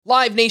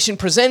Live Nation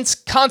presents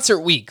Concert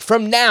Week.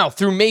 From now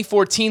through May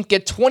 14th,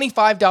 get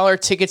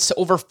 $25 tickets to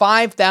over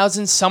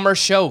 5,000 summer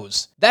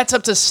shows. That's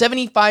up to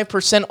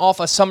 75% off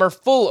a summer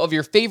full of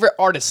your favorite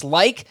artists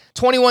like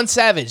 21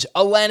 Savage,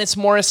 Alanis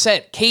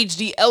Morissette, Cage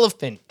the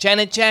Elephant,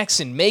 Janet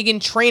Jackson, Meghan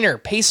Trainor,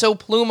 Peso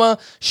Pluma,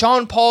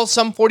 Sean Paul,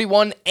 Sum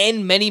 41,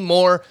 and many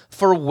more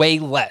for way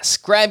less.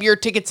 Grab your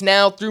tickets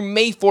now through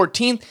May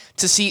 14th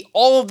to see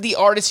all of the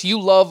artists you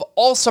love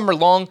all summer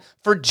long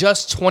for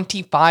just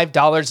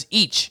 $25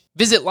 each.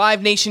 Visit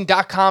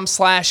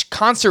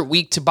livenation.com/concert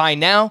week to buy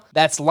now.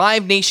 That's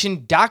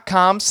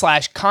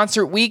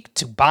livenation.com/concert week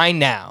to buy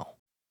now.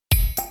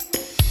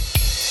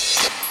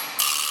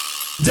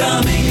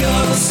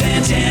 Domingo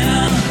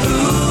Santana,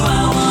 ooh,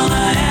 I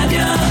wanna have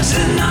ya.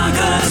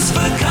 Tanaka's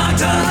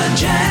Fakakta,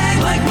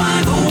 Jag like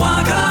Michael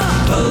Waka,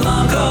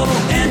 Polanco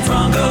and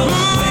Franco.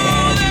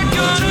 Where'd you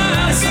go to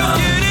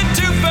get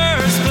into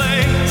first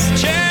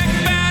place? Check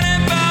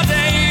batted by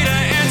data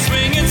and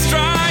swinging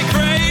strike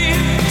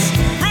rates.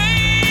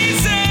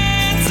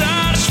 Raisins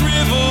are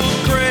shriveled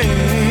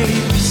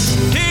grapes.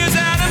 Here's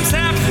Adam's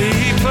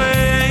happy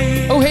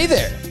place. Oh, hey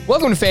there.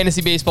 Welcome to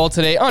Fantasy Baseball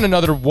today on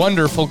another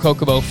wonderful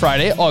Kokomo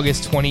Friday,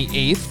 August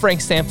 28th. Frank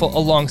Stanfield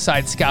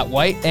alongside Scott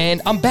White, and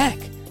I'm back.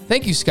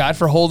 Thank you, Scott,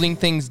 for holding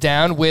things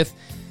down with,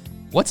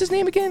 what's his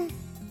name again?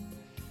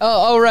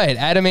 Oh, right,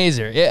 Adam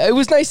Azer. It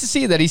was nice to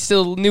see that he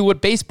still knew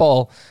what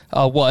baseball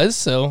was,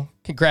 so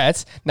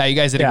congrats. Now, you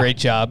guys did a great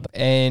job.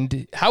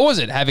 And how was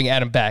it having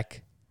Adam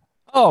back?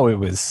 Oh, it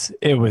was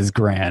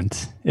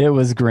grand. It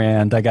was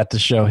grand. I got to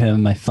show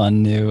him my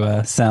fun new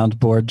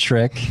soundboard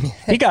trick.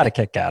 He got a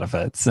kick out of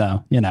it.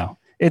 So,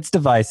 it's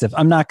divisive.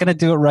 I'm not going to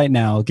do it right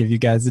now. I'll give you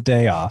guys a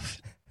day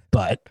off,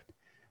 but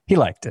he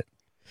liked it.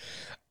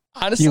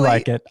 Honestly, you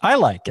like it. I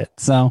like it.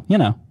 So,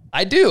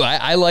 I do.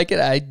 I like it.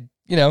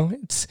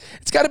 It's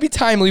got to be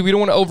timely. We don't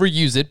want to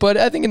overuse it, but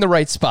I think in the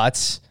right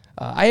spots.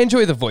 I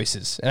enjoy the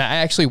voices, and I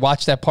actually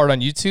watched that part on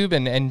YouTube,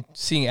 and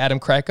seeing Adam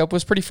crack up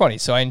was pretty funny,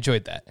 so I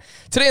enjoyed that.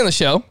 Today on the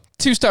show,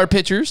 2-star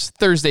pitchers,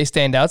 Thursday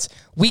standouts,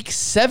 Week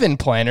 7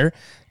 planner,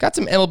 got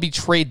some MLB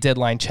trade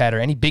deadline chatter.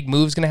 Any big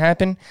moves going to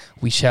happen?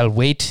 We shall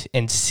wait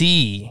and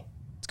see.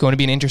 It's going to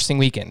be an interesting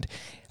weekend.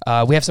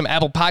 We have some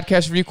Apple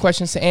Podcast review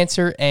questions to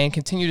answer, and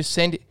continue to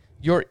send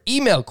your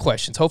email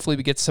questions. Hopefully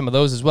we get some of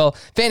those as well.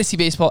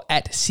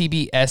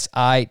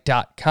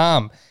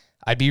 fantasybaseball@cbsi.com.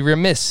 I'd be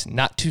remiss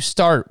not to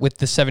start with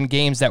the 7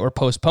 games that were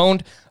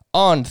postponed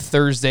on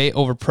Thursday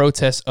over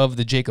protests of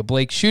the Jacob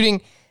Blake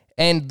shooting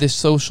and the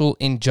social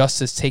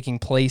injustice taking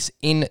place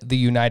in the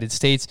United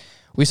States.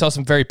 We saw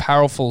some very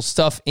powerful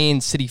stuff in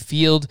Citi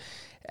Field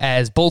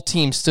as both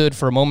teams stood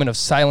for a moment of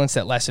silence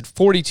that lasted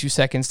 42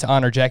 seconds to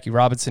honor Jackie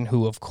Robinson,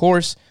 who, of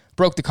course,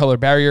 broke the color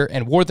barrier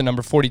and wore the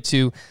number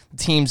 42. The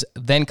teams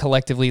then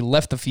collectively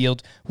left the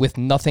field with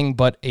nothing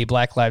but a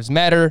Black Lives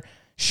Matter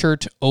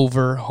shirt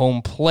over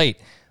home plate.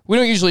 We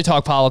don't usually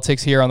talk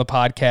politics here on the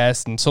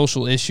podcast and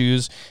social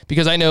issues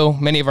because I know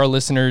many of our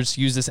listeners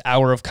use this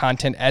hour of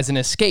content as an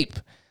escape.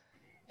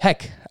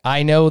 Heck,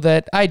 I know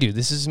that I do.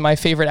 This is my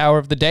favorite hour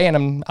of the day,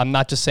 and I'm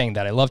not just saying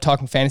that. I love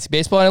talking fantasy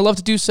baseball, and I love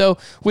to do so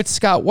with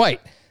Scott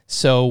White.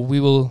 So we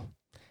will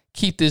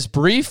keep this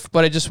brief,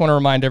 but I just want to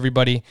remind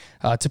everybody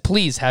to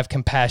please have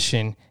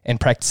compassion and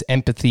practice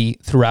empathy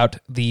throughout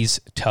these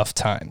tough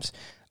times.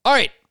 All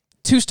right,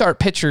 2-star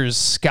pitchers,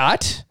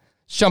 Scott.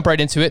 Let's jump right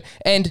into it.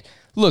 And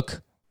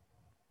look,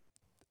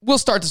 we'll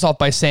start this off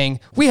by saying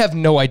we have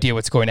no idea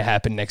what's going to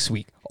happen next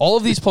week. All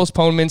of these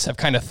postponements have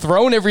kind of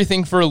thrown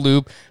everything for a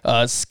loop.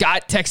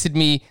 Scott texted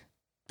me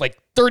like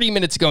 30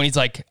 minutes ago, and he's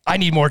like, I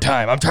need more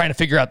time. I'm trying to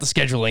figure out the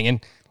scheduling. And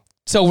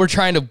so we're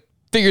trying to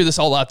figure this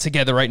all out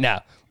together right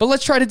now. But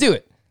let's try to do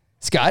it.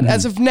 Scott,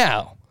 as of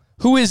now,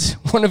 who is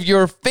one of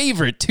your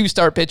favorite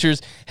 2-star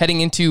pitchers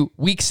heading into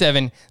Week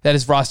 7 that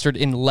is rostered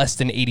in less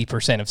than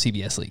 80% of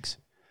CBS leagues?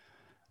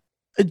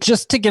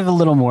 Just to give a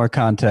little more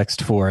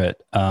context for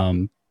it,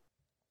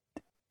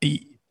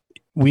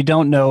 we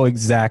don't know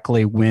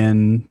exactly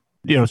when,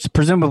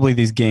 presumably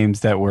these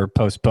games that were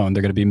postponed,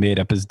 they're going to be made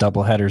up as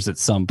doubleheaders at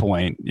some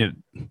point.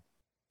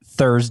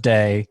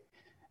 Thursday,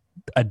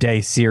 a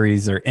day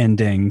series are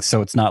ending,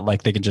 so it's not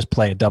like they can just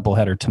play a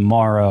doubleheader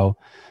tomorrow.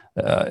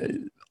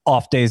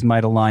 Off days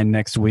might align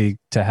next week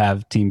to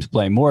have teams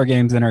play more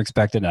games than are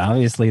expected. And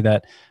obviously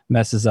that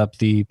messes up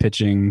the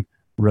pitching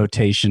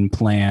rotation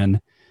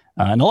plan.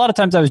 And a lot of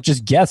times I was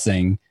just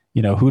guessing,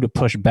 who to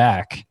push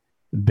back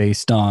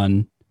based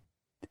on,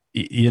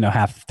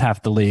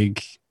 half the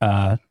league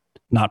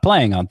not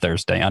playing on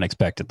Thursday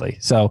unexpectedly.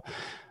 So,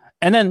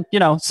 and then,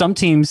 some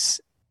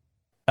teams,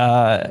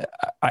 I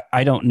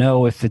don't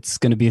know if it's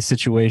going to be a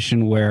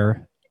situation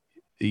where,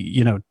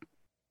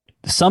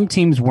 some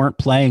teams weren't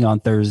playing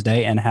on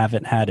Thursday and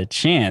haven't had a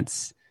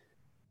chance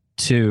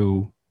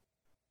to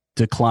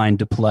decline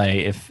to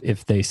play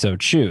if they so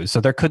choose. So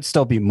there could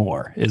still be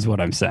more, is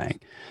what I'm saying.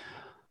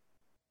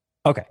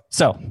 Okay,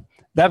 so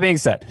that being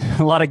said,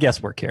 a lot of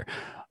guesswork here.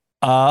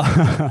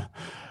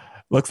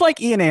 Looks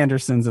like Ian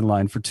Anderson's in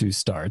line for 2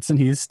 starts, and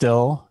he's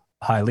still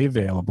highly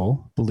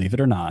available, believe it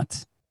or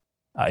not.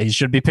 He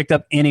should be picked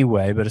up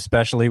anyway, but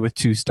especially with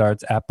 2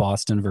 starts at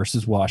Boston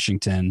versus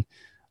Washington.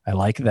 I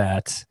like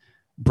that.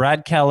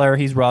 Brad Keller,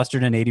 he's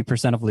rostered in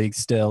 80% of leagues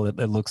still. It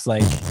looks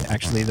like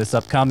actually this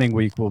upcoming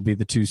week will be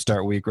the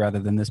 2-start week rather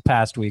than this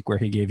past week where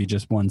he gave you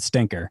just 1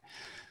 stinker.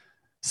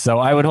 So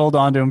I would hold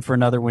on to him for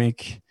another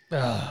week.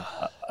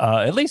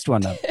 At least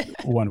one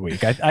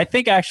week. I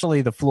think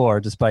actually the floor,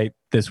 despite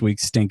this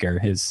week's stinker,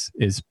 is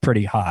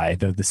pretty high,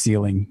 though the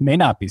ceiling may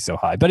not be so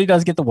high. But he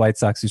does get the White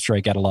Sox, who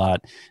strike out a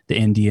lot, the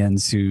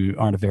Indians, who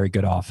aren't a very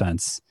good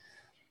offense.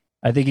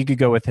 I think you could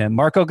go with him.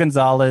 Marco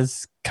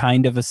Gonzalez,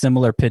 kind of a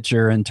similar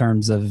pitcher in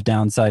terms of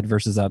downside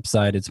versus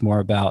upside. It's more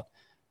about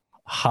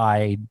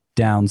high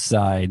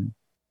downside,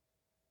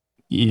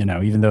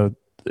 even though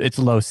it's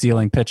a low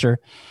ceiling pitcher.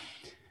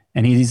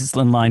 And he's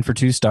in line for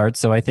 2 starts,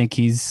 so I think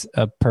he's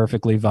a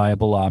perfectly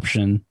viable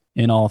option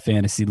in all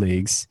fantasy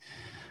leagues.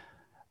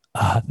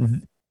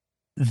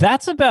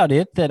 That's about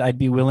it that I'd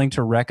be willing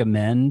to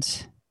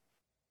recommend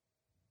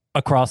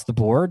across the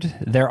board.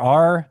 There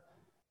are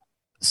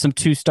some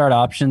 2-start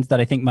options that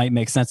I think might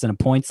make sense in a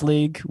points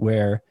league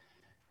where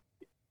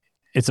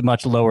it's a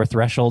much lower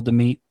threshold to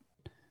meet.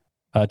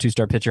 A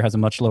 2-star pitcher has a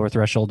much lower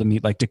threshold to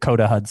meet, like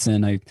Dakota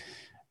Hudson.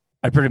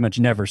 I pretty much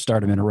never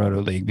start him in a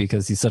roto league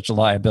because he's such a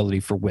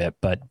liability for whip,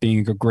 but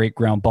being a great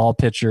ground ball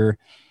pitcher,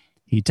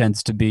 he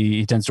tends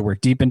to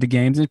work deep into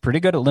games. He's pretty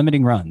good at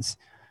limiting runs.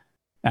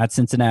 At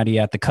Cincinnati,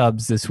 at the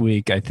Cubs this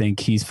week, I think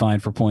he's fine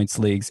for points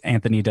leagues.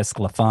 Anthony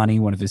DeSclafani,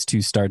 one of his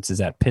 2 starts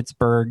is at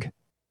Pittsburgh.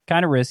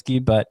 Kind of risky,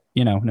 but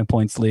in a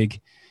points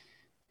league,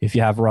 if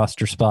you have a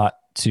roster spot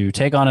to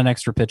take on an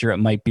extra pitcher, it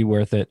might be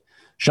worth it.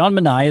 Sean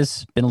Manaea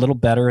has been a little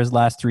better his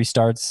last 3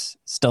 starts.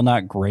 Still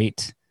not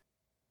great.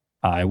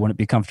 I wouldn't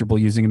be comfortable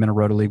using him in a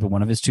roto league, but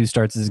one of his 2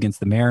 starts is against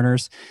the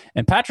Mariners.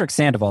 And Patrick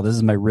Sandoval, this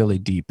is my really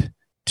deep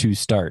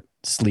 2-start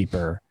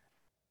sleeper.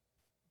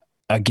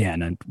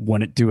 Again, I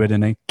wouldn't do it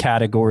in a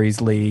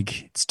categories league.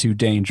 It's too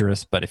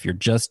dangerous. But if you're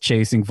just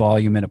chasing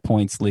volume in a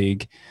points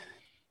league,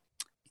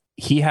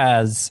 he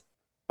has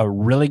a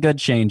really good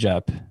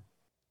changeup.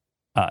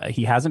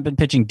 He hasn't been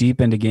pitching deep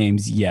into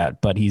games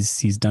yet, but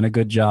he's done a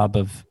good job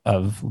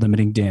of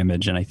limiting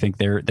damage, and I think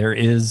there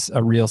is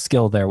a real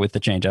skill there with the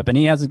changeup. And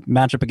he has a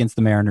matchup against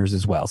the Mariners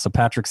as well. So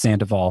Patrick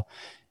Sandoval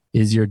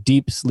is your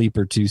deep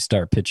sleeper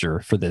 2-star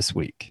pitcher for this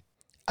week.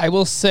 I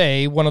will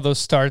say one of those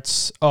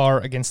starts are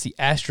against the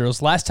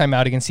Astros. Last time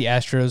out against the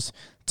Astros,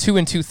 2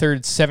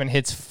 2/3, 7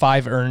 hits,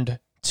 5 earned,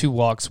 2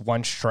 walks,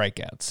 1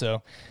 strikeout.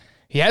 So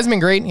he hasn't been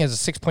great. He has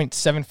a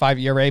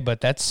 6.75 ERA,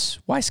 but that's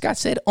why Scott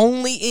said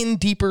only in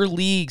deeper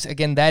leagues.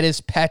 Again, that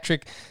is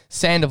Patrick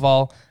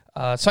Sandoval.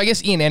 So I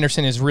guess Ian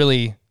Anderson is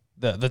really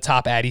the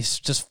top ad. He's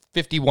just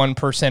 51%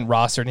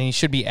 rostered, and he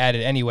should be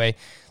added anyway.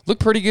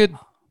 Looked pretty good,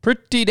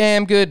 pretty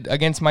damn good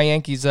against my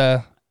Yankees.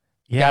 Yeah,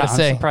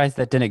 I'm surprised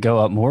that didn't go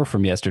up more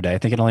from yesterday. I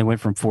think it only went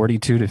from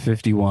 42 to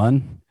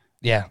 51.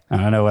 Yeah. I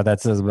don't know what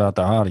that says about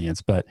the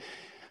audience, but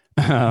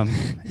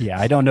yeah,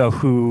 I don't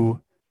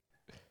know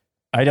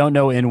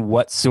in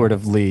what sort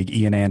of league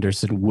Ian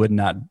Anderson would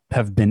not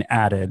have been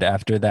added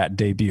after that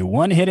debut.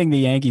 One hitting the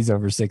Yankees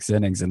over 6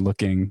 innings and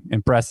looking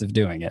impressive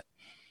doing it.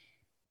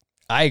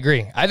 I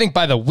agree. I think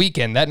by the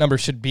weekend, that number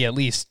should be at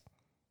least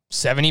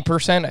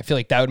 70%. I feel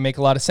like that would make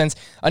a lot of sense.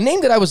 A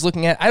name that I was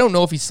looking at, I don't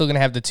know if he's still going to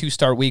have the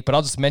 2-star week, but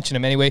I'll just mention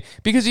him anyway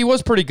because he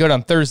was pretty good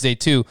on Thursday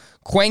too.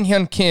 Kwang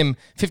Hyun Kim,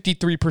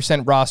 53%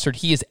 rostered.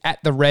 He is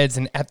at the Reds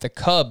and at the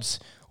Cubs,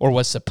 or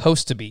was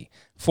supposed to be,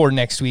 for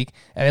next week.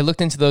 And I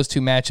looked into those 2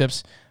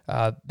 matchups.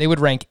 They would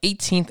rank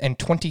 18th and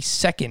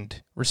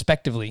 22nd,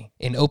 respectively,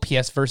 in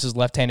OPS versus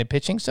left-handed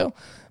pitching. So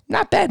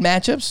not bad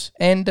matchups.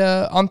 And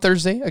on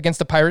Thursday against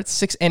the Pirates,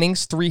 6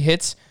 innings, 3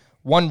 hits,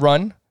 1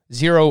 run,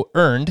 0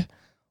 earned,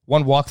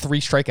 1 walk, 3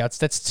 strikeouts.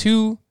 That's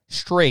 2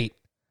 straight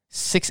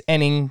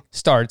 6-inning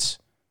starts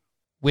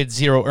with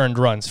 0 earned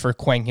runs for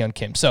Kwang Hyun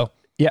Kim. So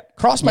yeah,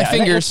 cross my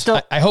fingers.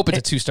 I hope it's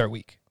a 2-star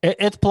week.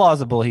 It's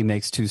plausible he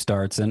makes 2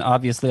 starts, and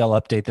obviously I'll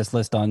update this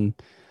list on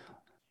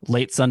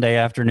late Sunday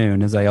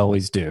afternoon, as I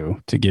always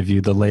do, to give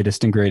you the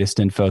latest and greatest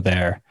info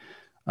there.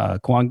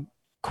 Kwang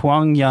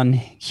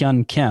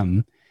Hyun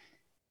Kim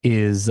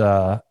is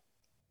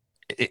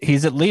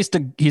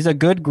he's a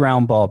good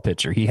ground ball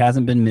pitcher. He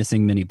hasn't been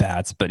missing many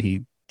bats, but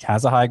he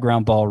has a high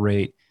ground ball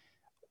rate,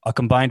 a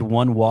combined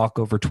 1 walk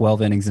over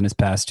 12 innings in his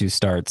past 2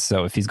 starts.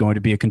 So if he's going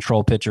to be a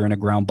control pitcher and a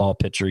ground ball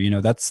pitcher,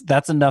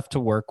 that's enough to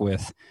work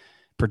with,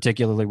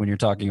 particularly when you're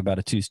talking about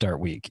a 2-star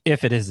week,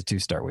 if it is a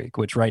 2-star week,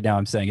 which right now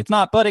I'm saying it's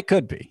not, but it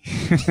could be.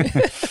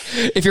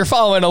 If you're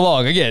following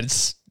along, again,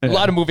 it's a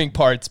lot of moving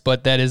parts,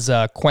 but that is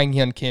Kwang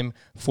Hyun Kim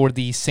for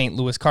the St.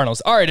 Louis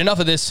Cardinals. All right, enough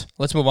of this.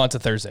 Let's move on to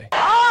Thursday.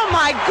 Oh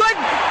my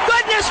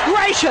goodness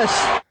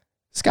gracious!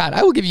 Scott,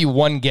 I will give you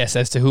one guess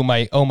as to who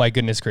my oh my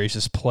goodness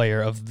gracious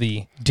player of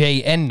the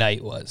day and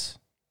night was.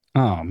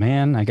 Oh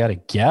man, I got to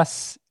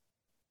guess.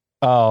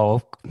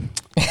 Oh,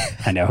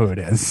 I know who it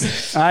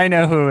is.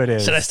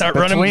 Should I start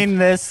running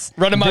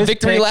my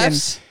victory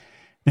laps?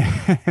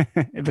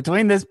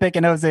 Between this pick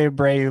and Jose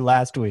Abreu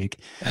last week,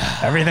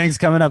 everything's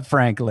coming up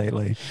Frank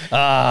lately.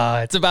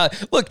 It's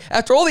about, look,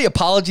 after all the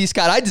apologies,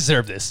 Scott, I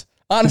deserve this.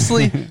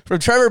 Honestly, from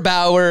Trevor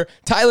Bauer,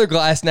 Tyler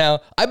Glasnow,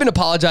 I've been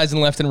apologizing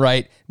left and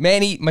right.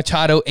 Manny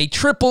Machado, a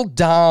triple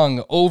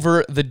dong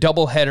over the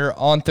doubleheader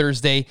on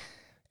Thursday.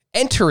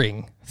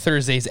 Entering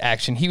Thursday's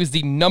action, he was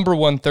the number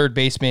one third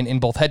baseman in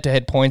both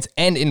head-to-head points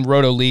and in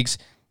roto leagues.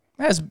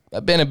 Has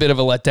been a bit of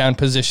a letdown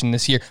position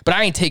this year, but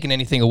I ain't taking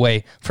anything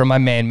away from my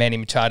man, Manny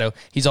Machado.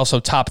 He's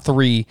also top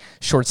 3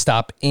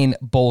 shortstop in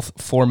both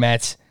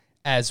formats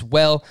as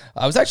well.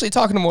 I was actually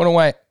talking to one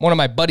of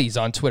my buddies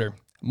on Twitter,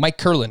 Mike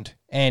Kurland,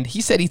 and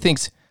he said he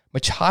thinks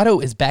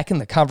Machado is back in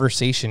the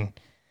conversation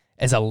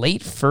as a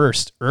late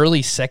first,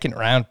 early second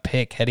round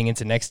pick heading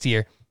into next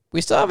year.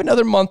 We still have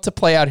another month to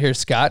play out here,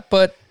 Scott,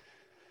 but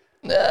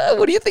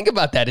what do you think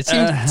about that? It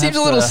seems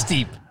a little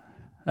steep.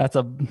 That's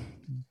a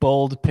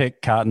bold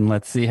pick, Cotton.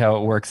 Let's see how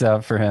it works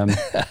out for him.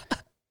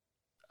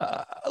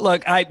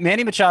 Look,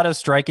 Manny Machado's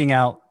striking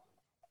out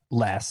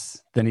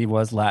less than he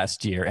was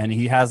last year, and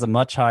he has a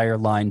much higher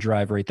line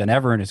drive rate than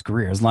ever in his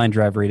career. His line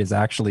drive rate has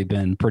actually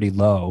been pretty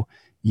low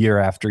year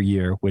after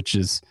year, which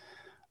is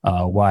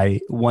why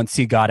once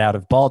he got out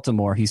of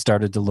Baltimore, he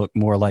started to look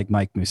more like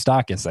Mike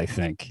Moustakas, I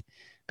think,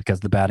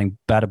 because the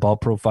batted ball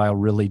profile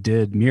really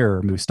did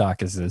mirror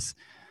Moustakas's.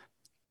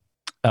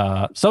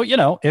 So,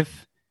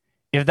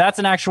 if that's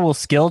an actual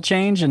skill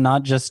change and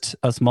not just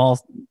a small,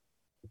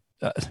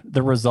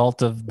 the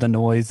result of the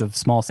noise of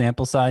small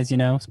sample size,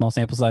 small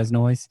sample size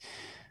noise,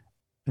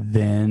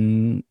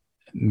 then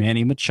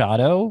Manny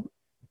Machado,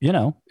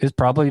 is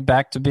probably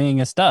back to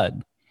being a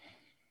stud.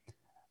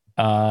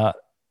 It's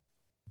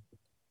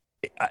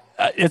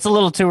a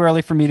little too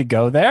early for me to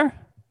go there,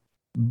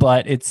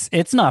 but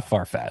it's not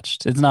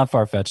far-fetched. It's not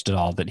far-fetched at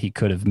all that he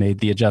could have made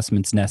the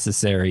adjustments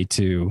necessary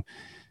to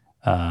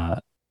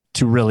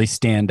really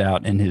stand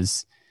out in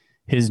his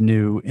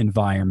new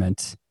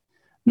environment.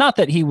 Not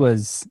that he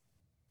was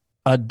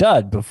a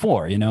dud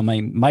before,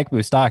 Mike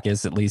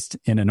Moustakas, at least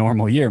in a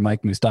normal year,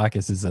 Mike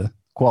Moustakas is a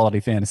quality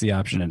fantasy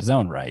option in his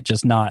own right,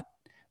 just not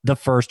the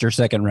first or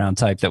second round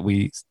type that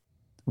we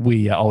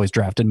always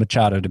drafted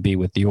Machado to be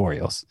with the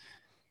Orioles.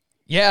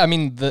 Yeah, I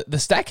mean, the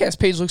StatCast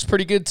page looks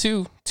pretty good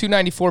too.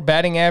 294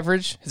 batting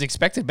average. His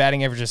expected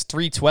batting average is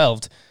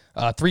 312.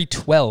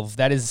 312.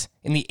 That is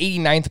in the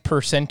 89th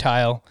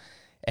percentile.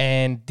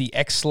 And the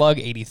X-Slug,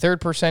 83rd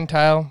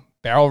percentile.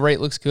 Barrel rate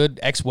looks good.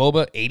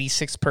 X-Woba,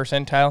 86th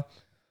percentile.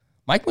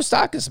 Mike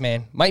Moustakas,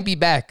 man, might be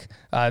back.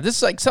 This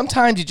is like,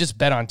 sometimes you just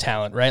bet on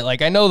talent, right?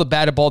 Like, I know the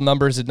batted ball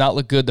numbers did not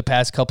look good the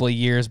past couple of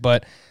years,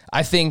 but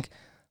I think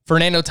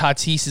Fernando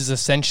Tatis's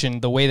ascension,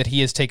 the way that he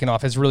has taken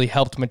off, has really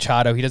helped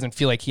Machado. He doesn't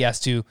feel like he has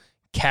to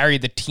carry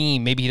the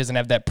team. Maybe he doesn't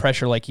have that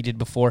pressure like he did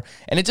before.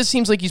 And it just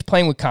seems like he's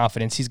playing with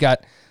confidence. He's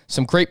got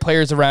some great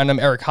players around him.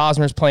 Eric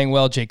Hosmer's playing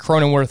well. Jake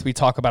Cronenworth, we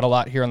talk about a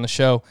lot here on the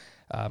show.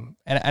 And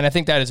I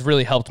think that has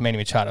really helped Manny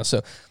Machado.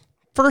 So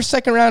first,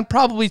 second round,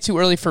 probably too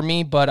early for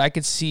me, but I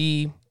could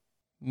see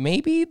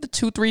maybe the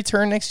 2-3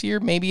 turn next year,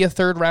 maybe a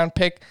third round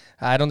pick.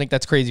 I don't think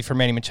that's crazy for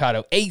Manny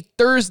Machado. A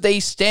Thursday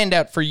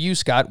standout for you,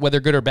 Scott,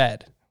 whether good or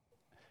bad.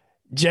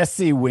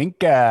 Jesse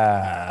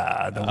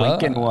Winker, the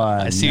Winkin one.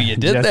 I see what you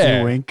did Jesse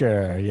there.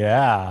 Winker,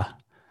 yeah.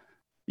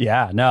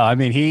 Yeah, no, I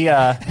mean, he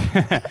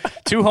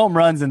 2 home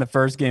runs in the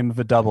first game of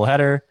a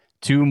doubleheader,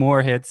 2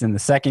 more hits in the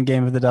second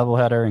game of the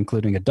doubleheader,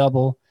 including a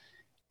double.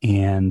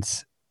 And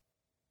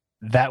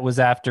that was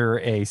after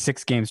a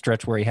 6-game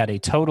stretch where he had a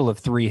total of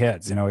 3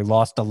 hits. He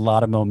lost a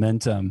lot of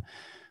momentum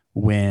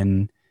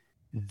when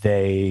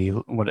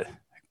I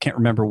can't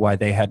remember why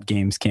they had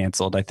games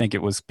canceled. I think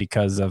it was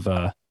because of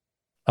a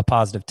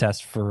positive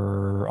test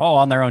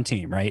on their own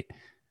team, right?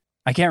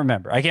 I can't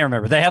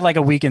remember. They had like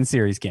a weekend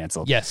series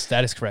canceled. Yes,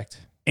 that is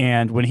correct.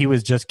 And when he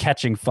was just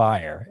catching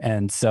fire.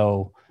 And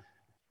so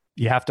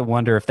you have to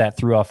wonder if that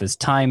threw off his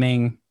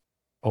timing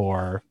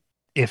or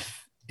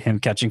if him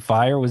catching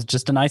fire was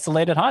just an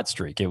isolated hot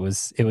streak. It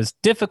was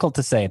difficult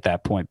to say at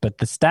that point, but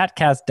the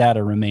StatCast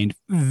data remained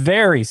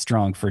very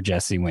strong for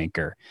Jesse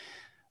Winker.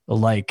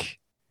 Like,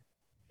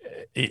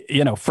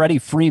 Freddie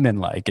Freeman,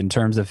 like in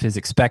terms of his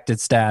expected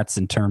stats,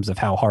 in terms of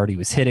how hard he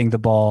was hitting the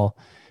ball,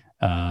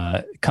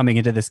 coming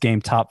into this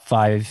game, top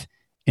 5%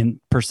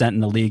 in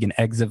the league in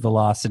exit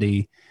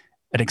velocity,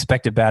 an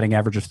expected batting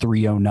average of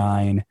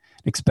 309, an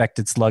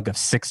expected slug of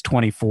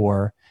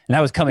 624. And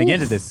that was coming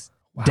into this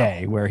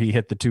day where he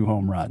hit the 2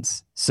 home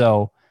runs.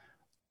 So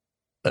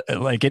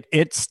like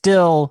it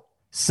still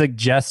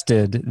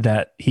suggested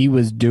that he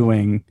was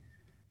doing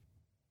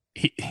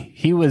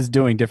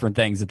different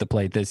things at the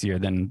plate this year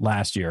than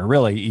last year,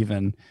 really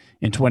even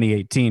in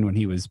 2018 when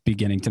he was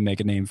beginning to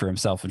make a name for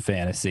himself in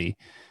fantasy.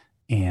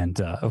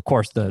 And of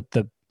course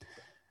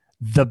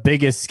the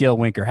biggest skill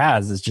Winker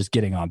has is just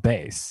getting on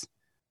base.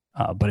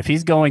 But if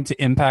he's going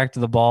to impact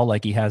the ball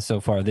like he has so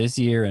far this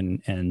year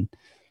and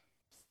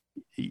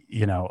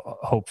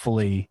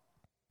hopefully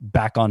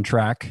back on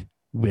track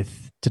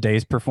with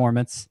today's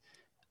performance,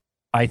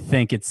 I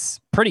think it's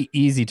pretty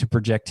easy to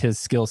project his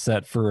skill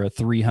set for a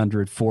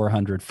 300,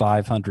 400,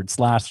 500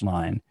 slash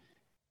line,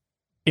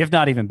 if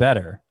not even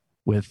better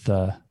with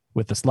the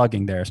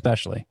slugging there,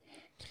 especially.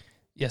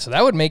 Yeah, so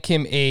that would make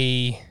him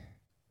a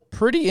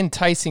pretty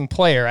enticing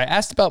player. I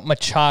asked about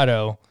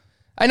Machado.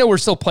 I know we're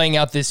still playing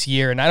out this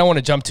year, and I don't want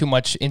to jump too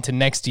much into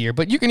next year,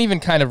 but you can even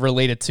kind of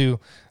relate it to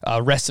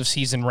rest of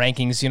season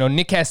rankings. You know,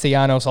 Nick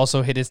Castellanos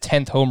also hit his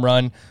 10th home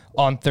run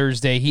on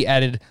Thursday. He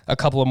added a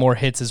couple of more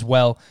hits as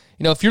well.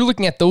 You know, if you're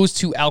looking at those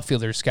two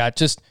outfielders, Scott,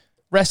 just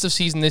rest of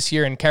season this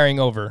year and carrying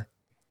over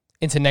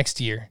into next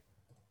year,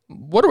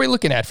 what are we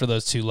looking at for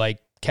those two? Like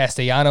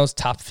Castellanos,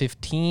 top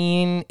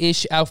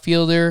 15-ish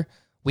outfielder,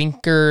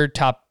 Winker,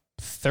 top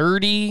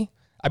 30.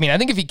 I mean, I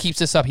think if he keeps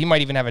this up, he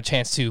might even have a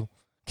chance to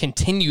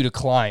continue to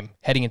climb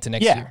heading into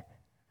next year.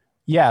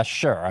 Yeah,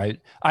 sure.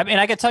 I mean,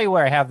 I can tell you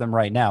where I have them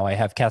right now. I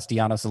have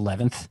Castellanos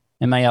 11th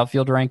in my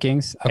outfield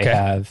rankings. Okay. I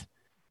have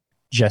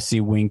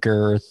Jesse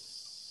Winker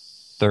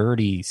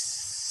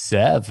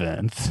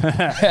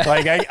 37th.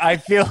 Like I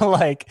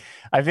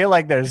feel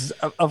like there's,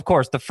 of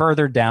course, the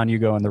further down you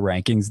go in the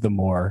rankings, the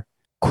more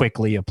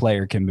quickly a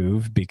player can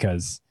move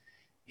because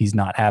he's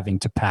not having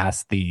to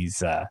pass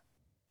these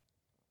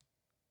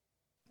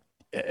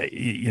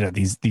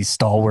these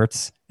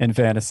stalwarts in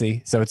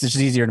fantasy. So it's just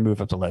easier to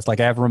move up the list. Like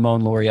I have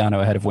Ramon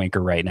Laureano ahead of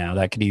Winker right now.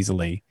 That could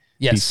easily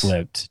be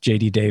flipped.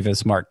 JD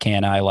Davis, Mark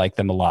Canha, I like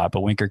them a lot,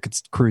 but Winker could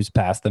cruise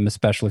past them,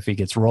 especially if he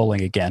gets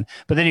rolling again.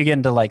 But then you get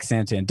into like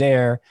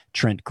Santander,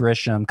 Trent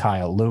Grisham,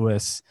 Kyle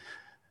Lewis,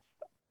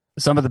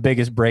 some of the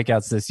biggest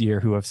breakouts this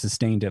year who have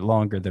sustained it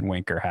longer than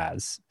Winker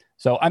has.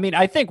 So, I mean,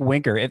 I think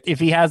Winker, if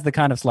he has the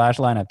kind of slash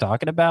line I'm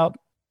talking about,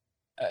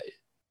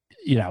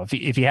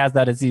 if he has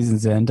that at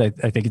season's end, I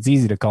think it's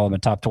easy to call him a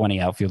top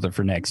 20 outfielder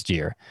for next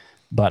year.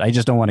 But I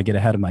just don't want to get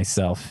ahead of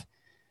myself,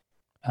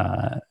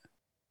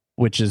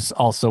 which is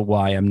also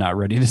why I'm not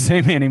ready to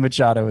say Manny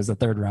Machado is a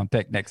third-round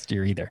pick next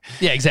year either.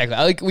 Yeah,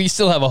 exactly. We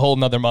still have a whole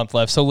nother month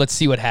left, so let's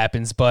see what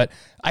happens. But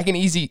I can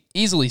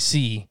easily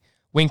see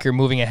Winker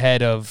moving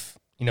ahead of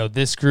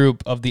this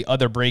group of the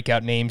other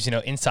breakout names,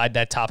 inside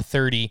that top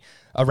 30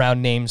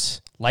 around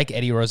names like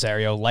Eddie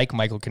Rosario, like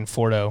Michael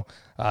Conforto.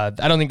 I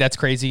don't think that's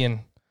crazy,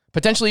 and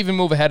potentially even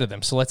move ahead of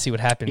them. So let's see what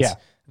happens. Yeah.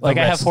 Like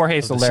I have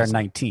Jorge Soler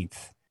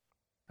 19th.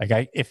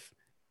 Like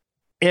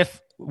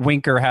if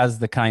Winker has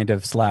the kind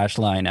of slash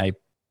line, I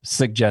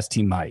suggest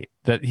he might,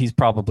 that he's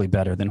probably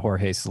better than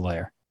Jorge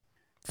Soler.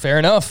 Fair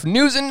enough.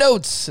 News and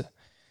notes.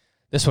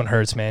 This one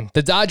hurts, man.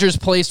 The Dodgers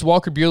placed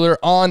Walker Buehler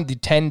on the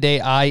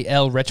 10-day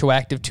IL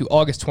retroactive to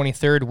August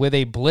 23rd with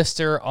a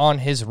blister on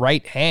his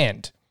right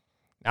hand.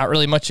 Not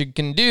really much you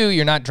can do.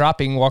 You're not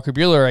dropping Walker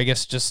Buehler. I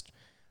guess just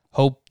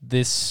hope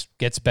this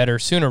gets better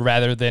sooner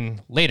rather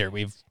than later.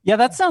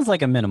 That sounds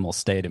like a minimal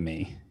stay to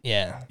me.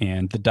 Yeah.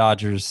 And the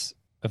Dodgers,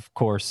 of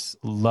course,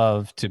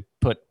 love to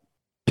put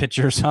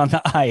pitchers on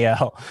the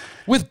IL.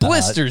 With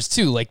blisters,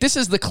 too. Like, this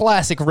is the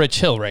classic Rich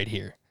Hill right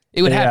here.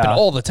 It would happen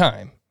all the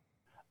time.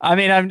 I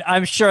mean,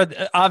 I'm sure,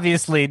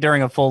 obviously,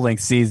 during a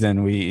full-length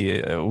season,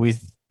 we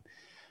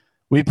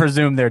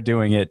presume they're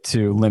doing it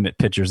to limit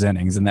pitchers'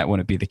 innings, and that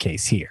wouldn't be the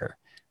case here.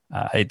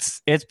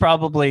 It's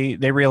probably,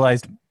 they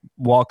realized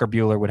Walker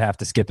Buehler would have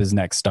to skip his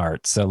next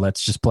start, so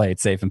let's just play it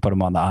safe and put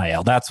him on the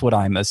IL. That's what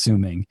I'm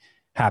assuming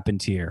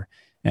happened here.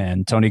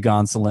 And Tony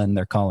Gonsolin,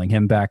 they're calling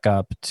him back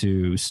up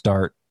to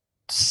start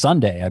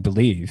Sunday, I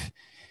believe.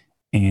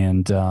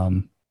 And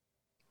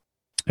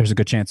there's a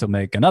good chance he'll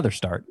make another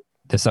start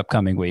this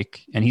upcoming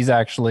week. And he's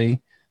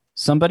actually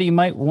somebody you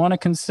might want to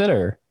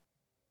consider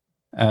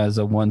as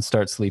a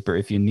one-start sleeper.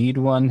 If you need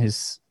one,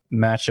 his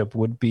matchup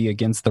would be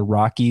against the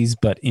Rockies,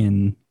 but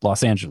in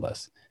Los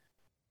Angeles.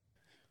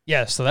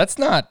 Yeah, so that's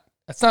not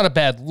a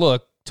bad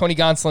look. Tony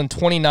Gonsolin,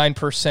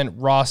 29%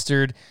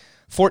 rostered,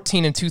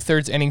 14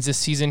 2/3 innings this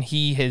season.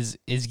 He is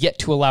yet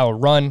to allow a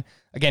run.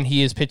 Again,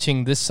 he is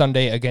pitching this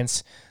Sunday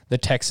against the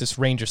Texas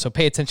Rangers. So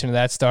pay attention to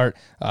that start.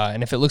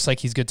 And if it looks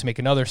like he's good to make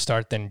another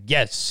start, then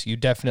yes, you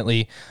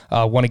definitely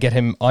want to get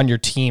him on your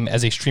team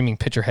as a streaming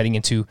pitcher heading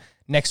into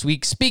next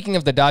week. Speaking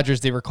of the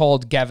Dodgers, they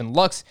recalled Gavin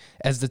Lux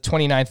as the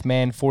 29th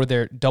man for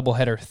their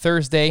doubleheader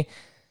Thursday.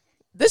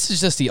 This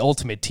is just the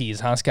ultimate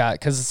tease, huh, Scott?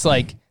 Because it's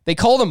like they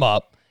called him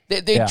up.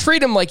 They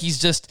treat him like he's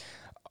just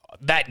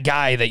that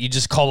guy that you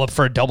just call up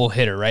for a double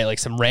hitter, right? Like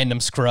some random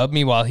scrub.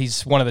 Meanwhile,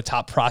 he's one of the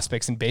top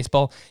prospects in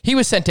baseball. He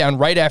was sent down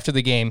right after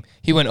the game.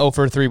 He went 0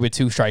 for 3 with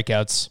 2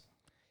 strikeouts.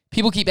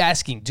 People keep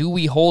asking, do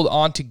we hold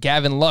on to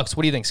Gavin Lux?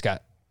 What do you think,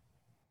 Scott?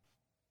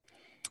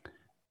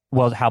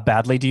 Well, how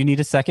badly do you need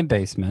a second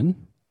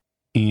baseman?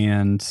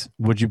 And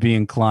would you be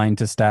inclined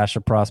to stash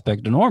a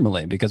prospect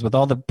normally? Because with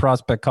all the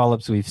prospect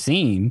call-ups we've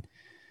seen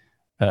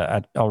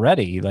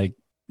already, like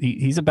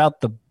he's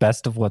about the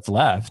best of what's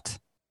left.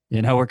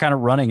 We're kind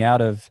of running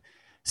out of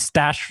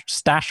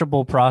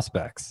stashable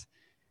prospects.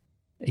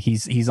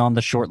 He's on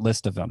the short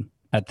list of them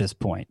at this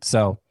point.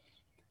 So,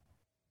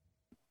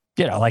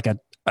 like a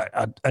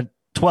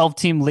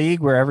 12-team league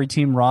where every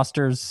team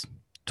rosters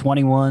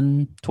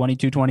 21,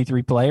 22,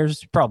 23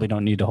 players, you probably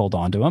don't need to hold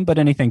on to them, but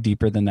anything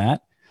deeper than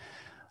that,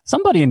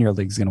 somebody in your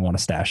league is going to want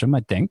to stash him,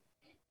 I think.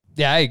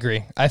 Yeah, I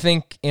agree. I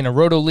think in a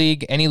roto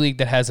league, any league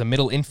that has a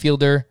middle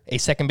infielder, a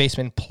second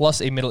baseman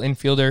plus a middle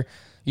infielder,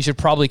 you should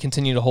probably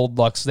continue to hold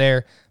Lux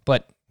there.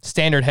 But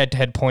standard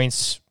head-to-head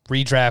points,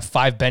 redraft,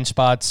 5 bench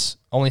spots,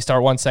 only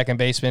start 1 second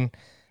baseman.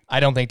 I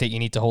don't think that you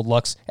need to hold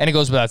Lux. And it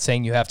goes without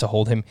saying you have to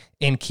hold him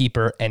in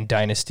keeper and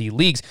dynasty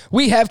leagues.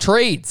 We have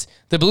trades.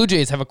 The Blue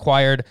Jays have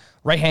acquired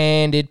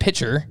right-handed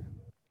pitcher.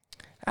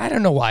 I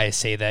don't know why I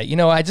say that.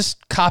 I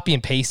just copy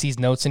and paste these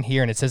notes in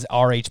here and it says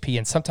RHP,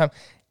 and sometimes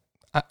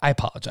I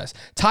apologize.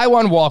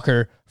 Taijuan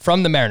Walker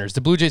from the Mariners. The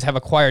Blue Jays have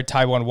acquired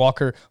Taijuan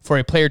Walker for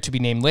a player to be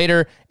named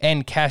later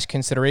and cash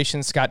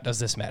consideration. Scott, does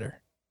this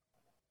matter?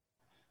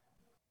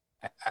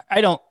 I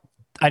don't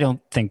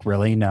think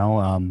really,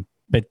 no.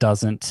 It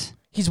doesn't.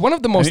 He's one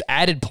of the most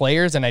added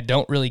players, and I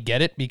don't really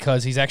get it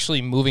because he's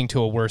actually moving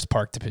to a worse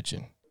park to pitch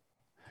in.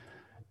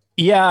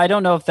 Yeah, I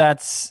don't know if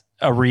that's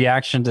a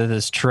reaction to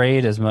this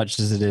trade as much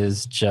as it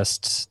is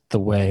just the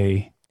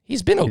way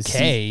he's been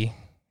okay.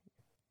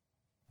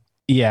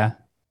 Yeah,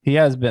 he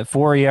has been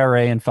 4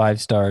 ERA and 5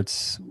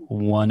 starts,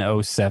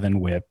 107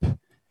 WHIP,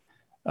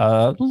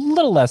 a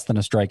little less than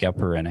a strikeout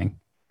per inning.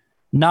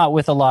 Not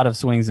with a lot of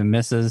swings and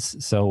misses,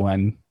 so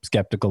I'm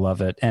skeptical of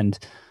it. And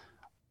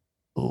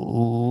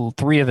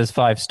 3 of his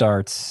 5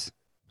 starts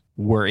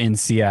were in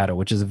Seattle,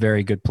 which is a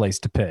very good place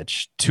to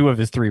pitch. 2 of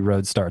his 3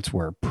 road starts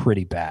were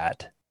pretty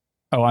bad.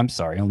 Oh, I'm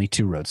sorry, only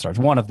 2 road starts.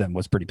 One of them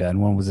was pretty bad,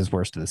 and one was his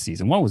worst of the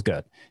season. One was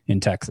good in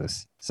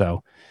Texas.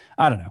 So,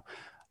 I don't know.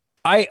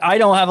 I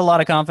don't have a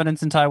lot of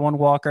confidence in Taijuan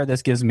Walker.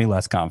 This gives me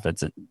less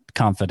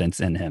confidence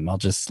in him. I'll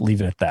just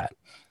leave it at that.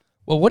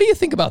 Well, what do you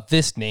think about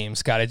this name,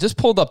 Scott? I just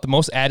pulled up the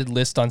most added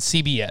list on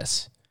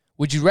CBS.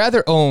 Would you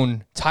rather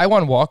own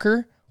Taijuan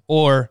Walker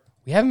or,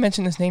 we haven't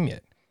mentioned this name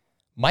yet,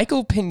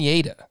 Michael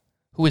Pineda,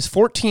 who is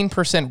 14%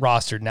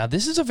 rostered? Now,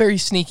 this is a very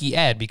sneaky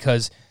ad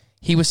because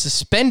he was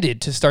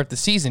suspended to start the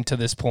season to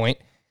this point.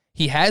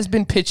 He has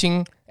been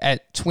pitching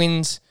at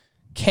Twins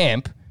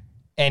camp,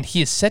 and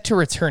he is set to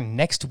return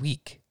next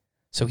week.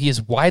 So he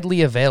is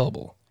widely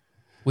available.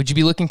 Would you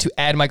be looking to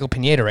add Michael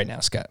Pineda right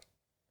now, Scott?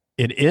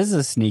 It is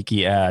a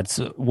sneaky ad.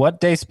 So what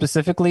day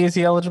specifically is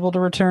he eligible to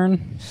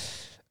return?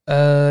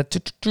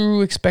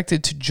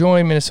 Expected to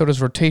join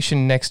Minnesota's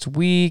rotation next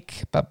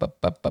week.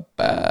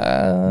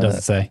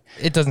 Doesn't say.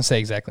 It doesn't say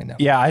exactly, no.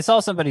 Yeah, I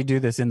saw somebody do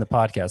this in the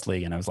podcast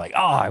league, and I was like,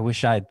 oh, I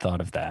wish I had thought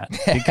of that.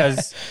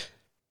 Because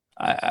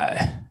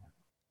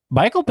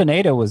Michael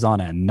Pineda was on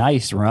a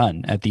nice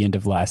run at the end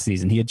of last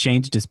season. He had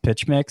changed his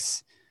pitch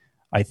mix.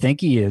 I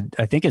think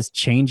his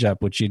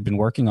changeup, which he'd been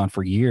working on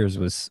for years,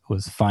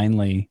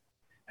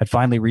 had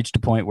finally reached a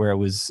point where it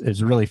was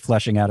really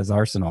fleshing out his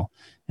arsenal.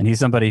 And he's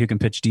somebody who can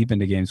pitch deep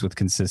into games with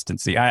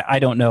consistency. I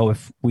don't know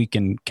if we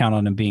can count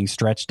on him being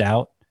stretched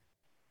out.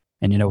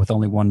 And, with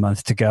only 1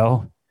 month to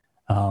go,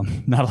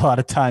 not a lot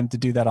of time to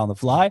do that on the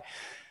fly.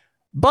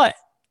 But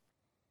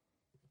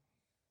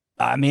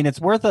I mean, it's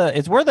worth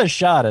a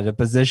shot at a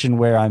position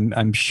where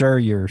I'm sure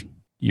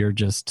you're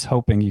just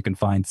hoping you can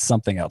find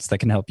something else that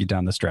can help you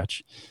down the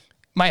stretch.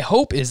 My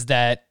hope is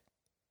that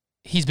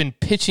he's been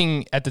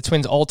pitching at the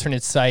Twins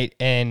alternate site,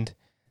 and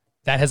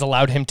that has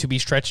allowed him to be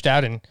stretched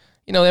out. And,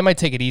 they might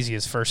take it easy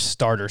his first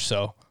start or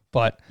so,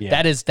 but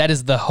that is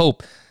the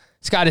hope.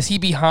 Scott, is he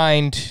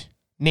behind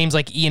names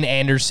like Ian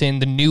Anderson,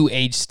 the new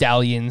age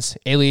Stallions,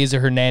 Eliezer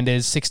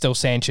Hernandez, Sixto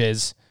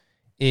Sanchez?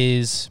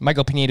 Is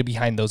Michael Pineda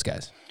behind those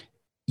guys?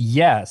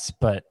 Yes,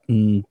 but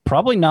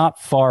probably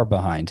not far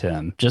behind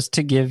him. Just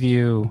to give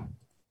you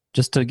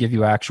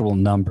actual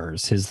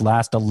numbers, his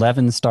last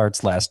 11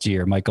 starts last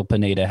year, Michael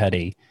Pineda had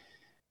a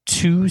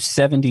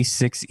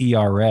 2.76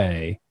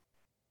 ERA,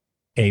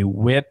 a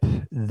WHIP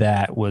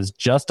that was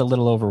just a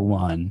little over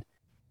 1,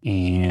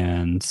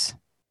 and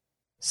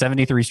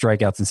 73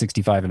 strikeouts and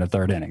 65 in the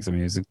third innings. I mean,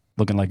 he was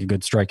looking like a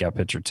good strikeout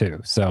pitcher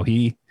too. So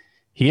he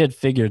had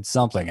figured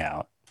something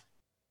out,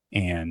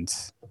 and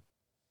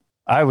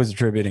I was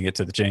attributing it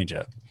to the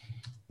changeup.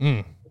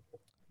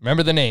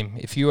 Remember the name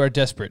if you are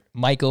desperate.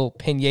 Michael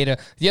Pineda.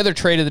 The other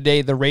trade of the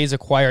day, the Rays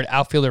acquired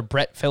outfielder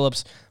Brett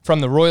Phillips from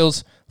the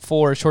Royals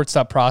for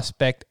shortstop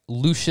prospect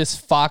Lucius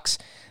Fox.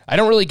 I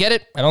don't really get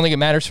it. I don't think it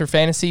matters for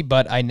fantasy,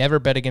 but I never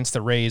bet against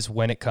the Rays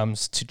when it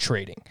comes to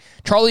trading.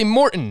 Charlie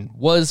Morton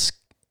was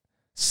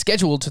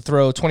scheduled to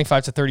throw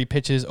 25 to 30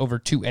 pitches over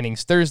 2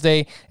 innings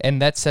Thursday,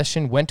 and that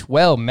session went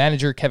well.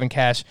 Manager Kevin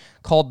Cash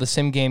called the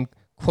sim game,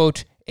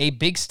 quote, a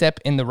big step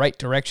in the right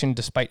direction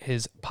despite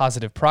his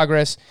positive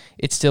progress.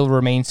 It still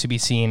remains to be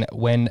seen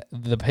when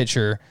the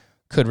pitcher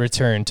could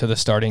return to the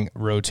starting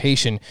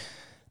rotation.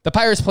 The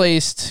Pirates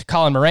placed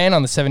Colin Moran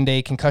on the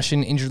 7-day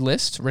concussion injured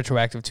list,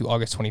 retroactive to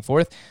August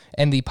 24th,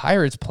 and the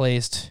Pirates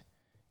placed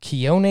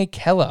Keone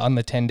Kela on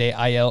the 10-day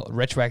IL,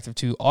 retroactive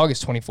to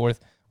August 24th,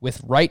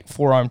 with right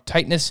forearm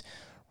tightness.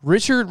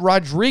 Richard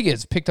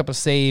Rodriguez picked up a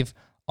save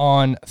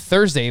on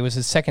Thursday. It was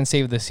his second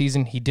save of the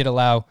season. He did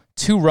allow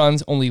 2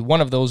 runs. Only 1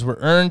 of those were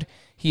earned.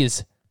 He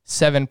is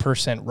 7%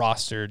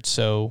 rostered.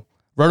 So,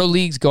 Roto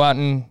Leagues, go out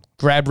and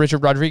grab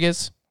Richard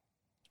Rodriguez?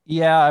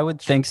 Yeah, I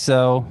would think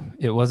so.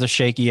 It was a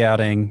shaky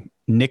outing.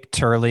 Nick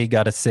Turley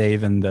got a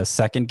save in the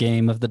second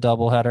game of the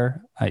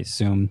doubleheader. I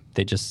assume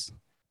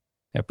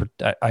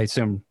I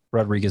assume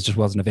Rodriguez just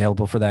wasn't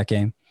available for that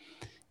game.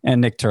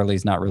 And Nick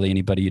Turley's not really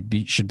anybody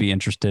should be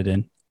interested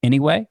in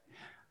anyway.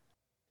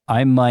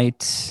 I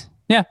might,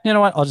 you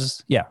know what?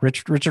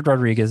 Richard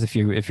Rodriguez. If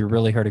you're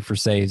really hurting for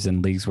saves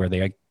in leagues where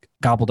they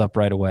gobbled up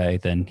right away,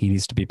 then he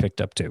needs to be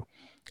picked up too.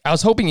 I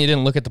was hoping you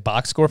didn't look at the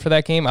box score for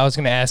that game. I was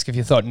going to ask if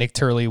you thought Nick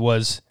Turley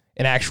was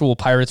an actual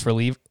Pirates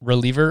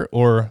reliever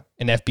or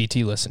an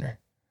FBT listener.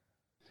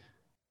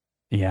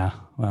 Yeah,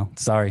 well,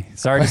 sorry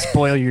to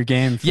spoil your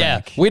game, Frank.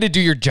 Yeah, way to do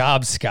your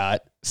job,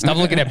 Scott. Stop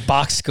looking at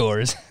box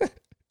scores.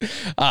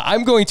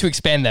 I'm going to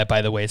expand that,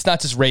 by the way. It's not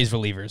just Rays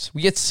relievers.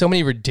 We get so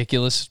many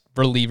ridiculous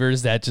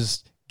relievers that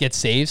just get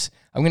saves.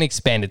 I'm going to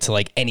expand it to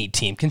like any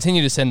team.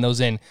 Continue to send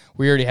those in.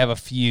 We already have a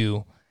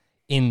few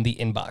in the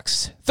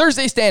inbox.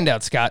 Thursday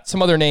standout, Scott.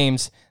 Some other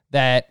names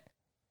that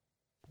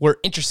were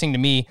interesting to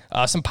me.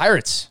 Some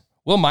Pirates.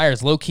 Will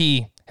Myers,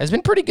 low-key, has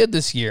been pretty good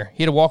this year.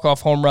 He had a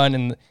walk-off home run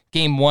in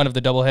game 1 of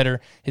the doubleheader,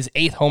 his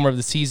 8th homer of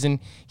the season.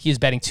 He is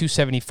batting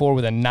 .274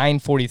 with a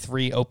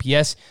 .943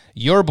 OPS.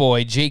 Your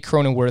boy, Jake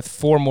Cronenworth,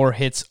 4 more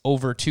hits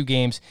over 2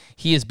 games.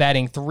 He is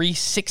batting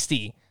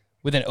 .360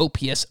 with an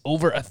OPS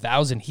over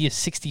 1,000. He is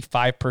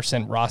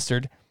 65%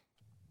 rostered.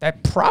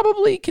 That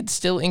probably could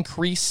still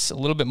increase a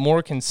little bit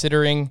more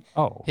considering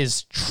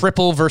his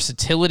triple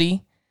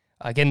versatility.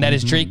 Again, that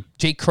is Jake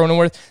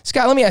Cronenworth.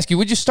 Scott, let me ask you,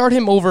 would you start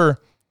him over...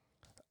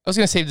 I was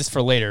going to save this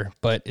for later,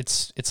 but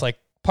it's like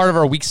part of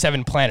our Week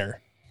 7 planner.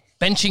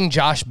 Benching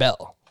Josh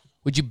Bell.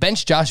 Would you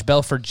bench Josh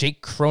Bell for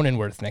Jake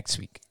Cronenworth next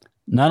week?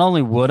 Not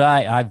only would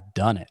I've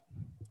done it,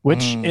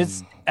 which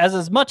is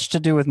as much to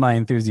do with my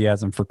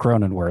enthusiasm for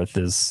Cronenworth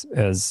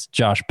as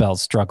Josh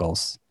Bell's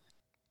struggles.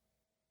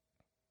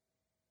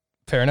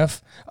 Fair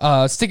enough.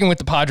 Sticking with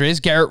the Padres,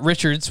 Garrett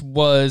Richards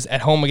was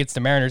at home against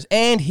the Mariners,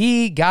 and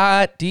he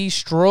got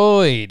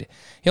destroyed.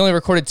 He only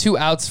recorded 2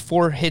 outs,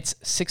 4 hits,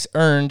 6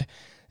 earned.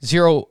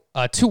 2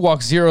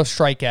 walks, 0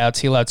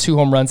 strikeouts. He allowed 2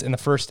 home runs in the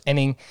first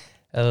inning.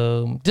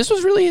 This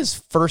was really his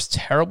first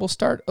terrible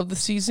start of the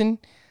season.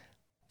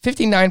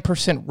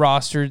 59%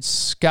 rostered.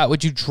 Scott,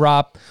 would you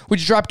drop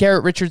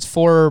Garrett Richards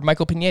for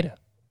Michael Pineda?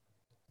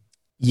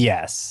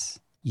 Yes.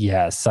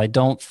 I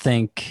don't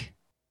think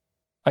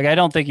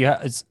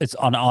it's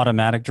an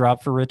automatic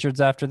drop for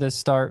Richards after this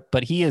start,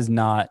 but he is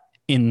not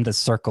in the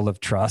circle of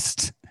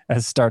trust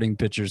as starting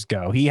pitchers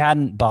go. He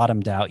hadn't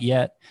bottomed out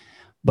yet.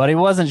 But he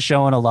wasn't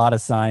showing a lot of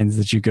signs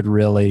that you could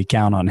really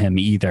count on him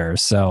either.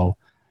 So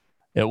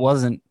it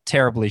wasn't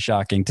terribly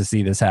shocking to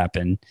see this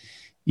happen,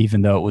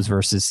 even though it was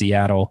versus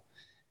Seattle.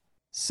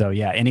 So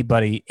yeah,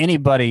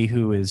 anybody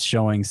who is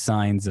showing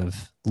signs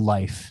of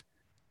life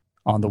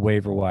on the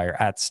waiver wire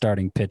at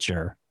starting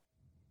pitcher,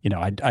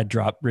 I'd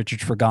drop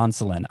Richards for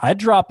Gonsolin. I'd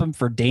drop him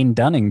for Dane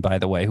Dunning, by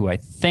the way, who I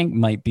think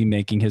might be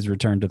making his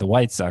return to the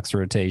White Sox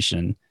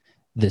rotation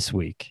this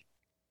week.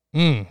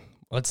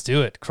 Let's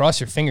do it. Cross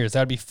your fingers.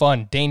 That'd be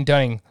fun. Dane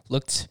Dunning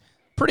looked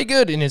pretty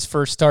good in his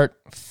first start,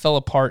 fell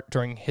apart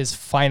during his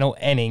final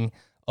inning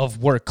of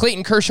work.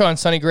 Clayton Kershaw and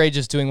Sonny Gray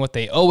just doing what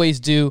they always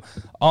do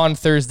on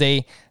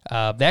Thursday.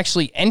 They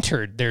actually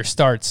entered their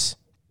starts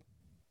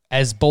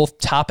as both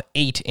top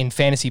 8 in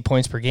fantasy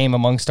points per game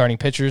among starting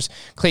pitchers.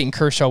 Clayton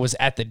Kershaw was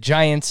at the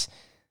Giants,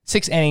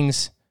 6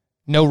 innings,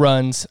 no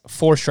runs,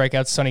 4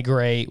 strikeouts. Sonny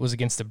Gray was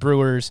against the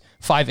Brewers,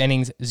 5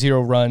 innings, 0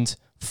 runs,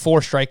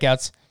 4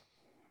 strikeouts.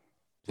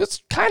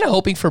 Just kind of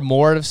hoping for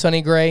more out of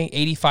Sonny Gray,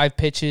 85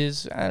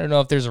 pitches. I don't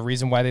know if there's a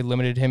reason why they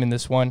limited him in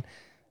this one.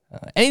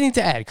 Anything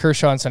to add,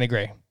 Kershaw and Sonny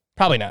Gray?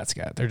 Probably not,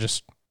 Scott. They're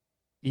just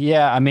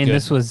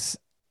good.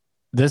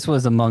 This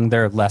was among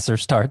their lesser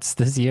starts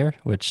this year,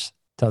 which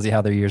tells you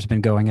how their year's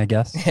been going, I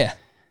guess. Yeah.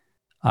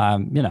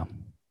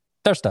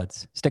 They're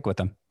studs. Stick with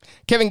them.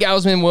 Kevin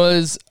Gausman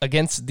was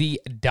against the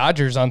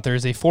Dodgers on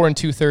Thursday, 4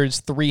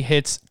 2/3, 3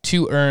 hits,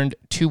 2 earned,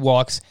 2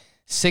 walks,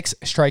 6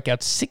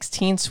 strikeouts,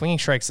 16 swinging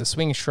strikes. The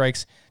swinging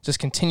strikes just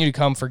continue to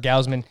come for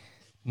Gausman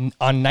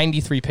on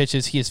 93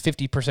 pitches. He is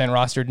 50%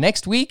 rostered.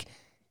 Next week,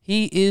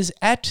 he is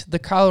at the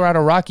Colorado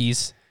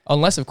Rockies,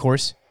 unless, of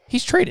course,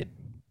 he's traded.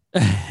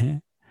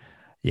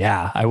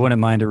 Yeah, I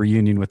wouldn't mind a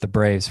reunion with the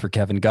Braves for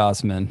Kevin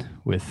Gausman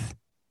with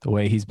the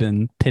way he's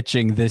been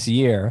pitching this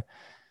year.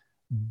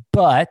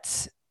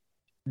 But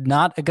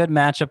not a good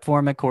matchup for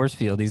him at Coors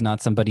Field. He's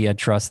not somebody I'd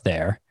trust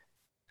there.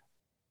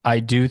 I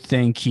do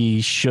think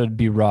he should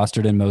be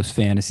rostered in most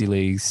fantasy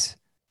leagues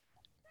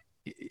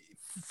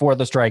for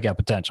the strikeout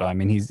potential. I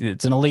mean,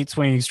 it's an elite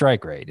swinging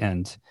strike rate,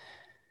 and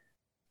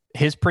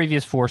his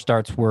previous 4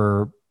 starts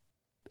were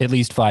at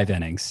least 5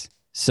 innings.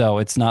 So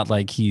it's not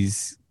like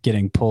he's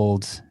getting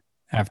pulled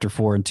after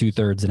 4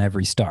 2/3 in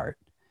every start.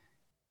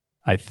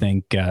 I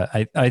think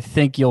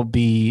you'll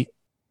be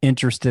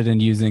interested in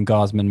using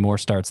Gausman more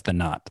starts than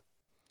not.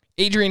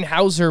 Adrian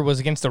Hauser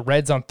was against the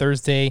Reds on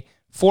Thursday.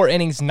 4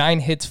 innings, 9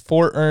 hits,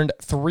 4 earned,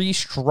 3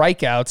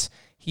 strikeouts.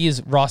 He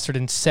is rostered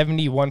in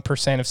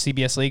 71% of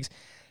CBS leagues.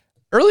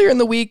 Earlier in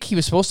the week, he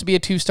was supposed to be a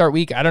 2-start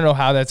week. I don't know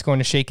how that's going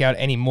to shake out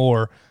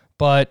anymore,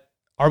 but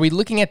are we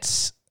looking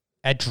at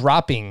at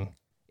dropping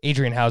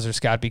Adrian Hauser,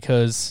 Scott,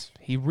 because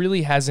he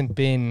really hasn't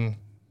been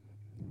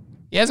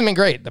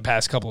great the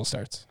past couple of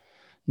starts.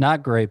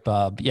 Not great,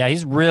 Bob. Yeah,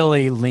 he's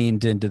really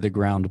leaned into the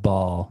ground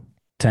ball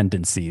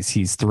tendencies.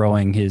 He's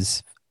throwing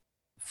his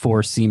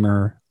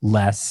four-seamer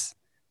less,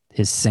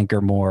 his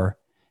sinker more.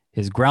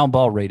 His ground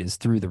ball rate is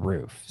through the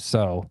roof.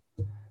 So,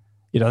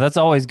 that's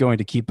always going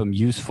to keep him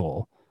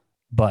useful,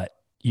 but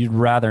you'd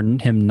rather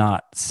him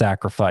not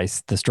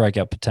sacrifice the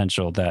strikeout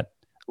potential that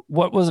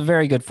what was a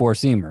very good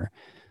four-seamer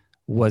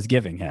was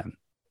giving him.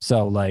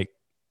 So like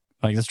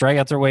the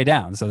strikeouts are way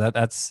down. So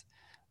that's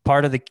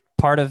one of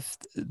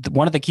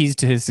the keys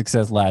to his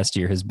success last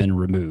year has been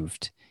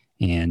removed,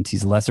 and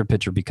he's a lesser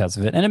pitcher because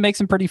of it. And it makes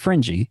him pretty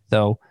fringy,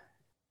 though.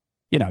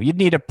 You'd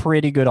need a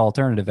pretty good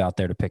alternative out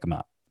there to pick him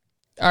up.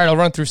 All right, I'll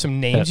run through some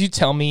names. You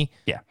tell me,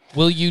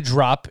 will you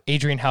drop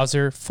Adrian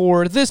Hauser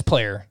for this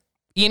player?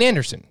 Ian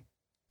Anderson.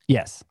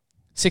 Yes.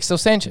 Sixto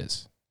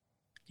Sanchez.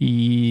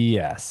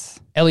 Yes.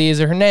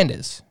 Eliezer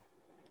Hernandez.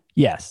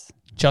 Yes.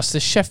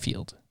 Justice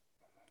Sheffield.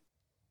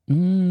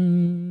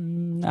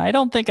 I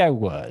don't think I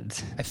would.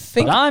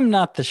 But I'm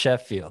not the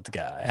Sheffield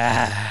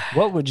guy.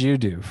 What would you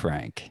do,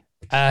 Frank?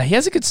 He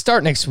has a good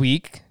start next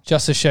week,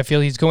 Justice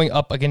Sheffield. He's going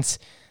up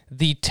against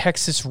the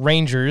Texas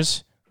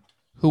Rangers,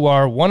 who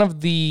are one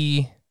of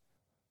the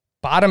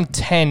bottom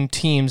 10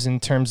 teams in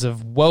terms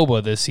of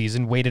WOBA this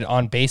season, weighted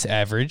on base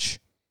average.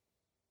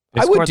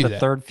 They scored the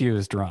third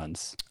fewest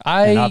runs.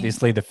 And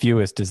obviously the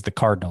fewest is the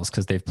Cardinals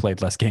because they've played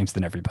less games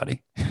than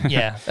everybody.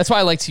 Yeah, that's why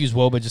I like to use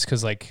WOBA, just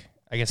because I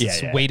guess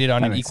it's weighted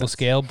on an equal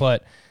scale.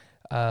 But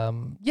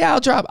I'll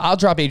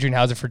drop Adrian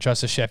Hauser for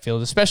Justice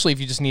Sheffield, especially if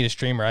you just need a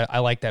streamer. I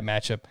like that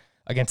matchup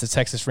against the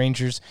Texas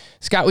Rangers.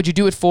 Scott, would you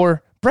do it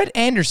for Brett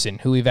Anderson,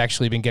 who we've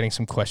actually been getting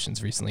some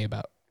questions recently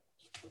about?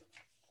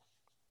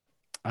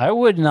 I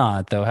would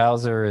not, though.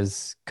 Hauser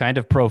is kind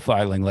of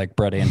profiling like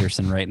Brett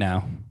Anderson right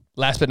now.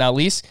 Last but not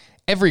least,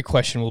 every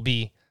question will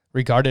be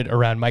regarded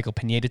around Michael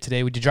Pineda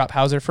today. Would you drop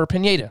Hauser for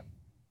Pineda?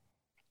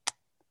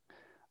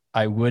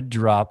 I would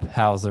drop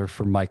Hauser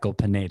for Michael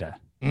Pineda.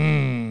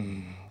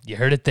 You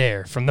heard it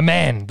there from the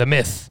man, the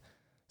myth,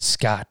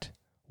 Scott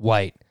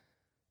White.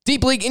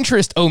 Deep League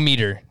Interest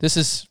O-meter. This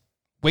is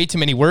way too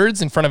many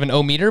words in front of an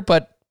O-meter,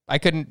 but I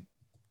couldn't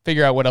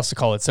figure out what else to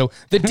call it. So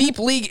the Deep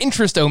League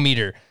Interest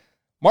O-meter.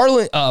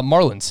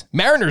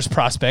 Mariners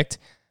prospect.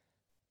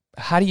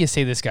 How do you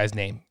say this guy's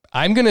name?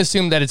 I'm going to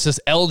assume that it's just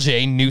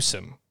LJ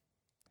Newsome.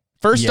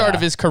 First start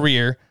of his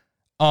career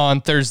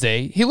on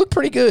Thursday. He looked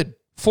pretty good.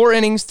 4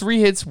 innings, 3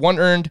 hits, 1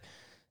 earned,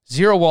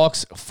 0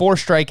 walks, 4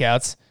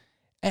 strikeouts.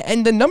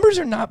 And the numbers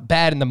are not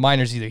bad in the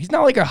minors either. He's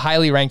not like a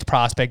highly ranked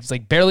prospect. He's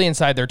like barely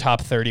inside their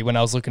top 30 when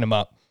I was looking him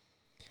up.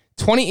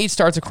 28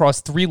 starts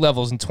across 3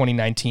 levels in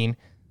 2019,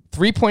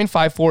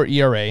 3.54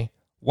 ERA,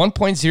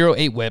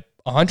 1.08 whip,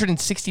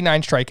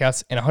 169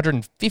 strikeouts, and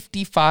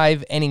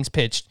 155 innings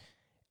pitched.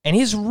 And he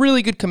has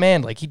really good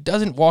command. Like, he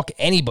doesn't walk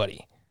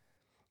anybody.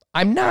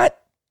 I'm not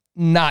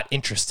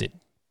interested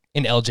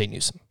in LJ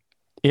Newsome.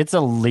 It's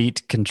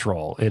elite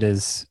control. It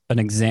is an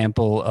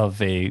example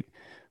of a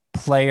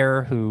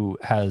player who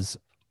has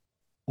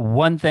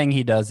one thing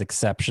he does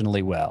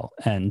exceptionally well.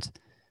 And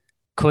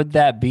could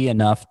that be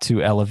enough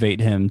to elevate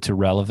him to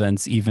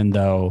relevance, even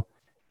though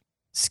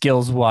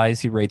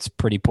skills-wise he rates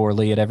pretty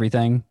poorly at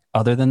everything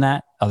other than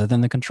that, other than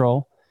the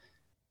control?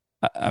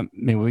 I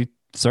mean, we've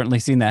certainly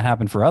seen that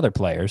happen for other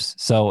players.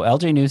 So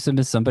LJ Newsome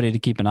is somebody to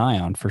keep an eye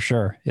on for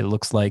sure. It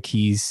looks like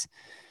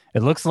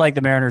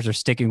the Mariners are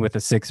sticking with a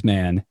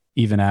 6-man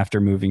even after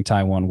moving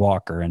Taijuan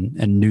Walker, and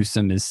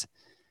Newsome is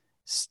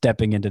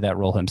stepping into that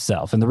role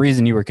himself. And the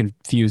reason you were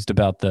confused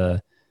about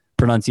the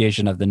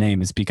pronunciation of the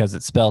name is because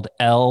it's spelled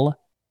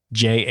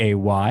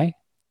LJAY.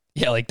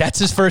 Yeah, like that's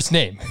his first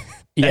name.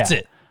 That's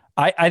it.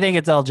 I think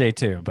it's LJ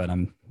too, but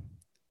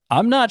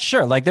I'm not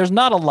sure. Like, there's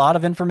not a lot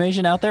of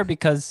information out there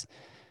because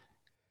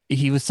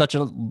he was such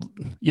a,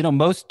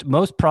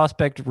 most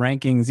prospect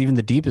rankings, even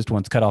the deepest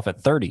ones, cut off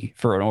at 30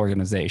 for an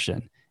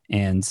organization.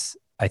 And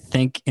I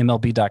think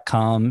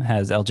MLB.com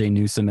has LJ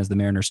Newsome as the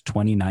Mariners'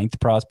 29th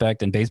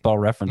prospect, and Baseball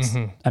Reference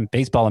and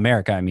Baseball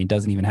America,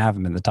 doesn't even have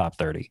him in the top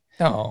 30.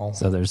 Oh,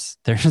 so it's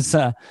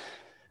a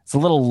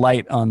little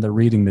light on the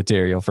reading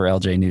material for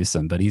LJ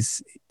Newsome, but he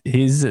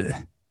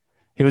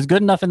was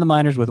good enough in the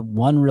minors with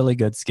one really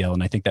good skill,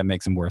 and I think that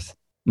makes him worth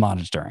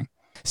monitoring.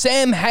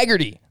 Sam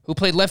Haggerty, who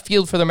played left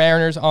field for the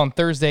Mariners on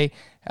Thursday,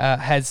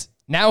 has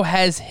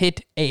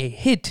hit a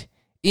hit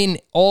in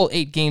all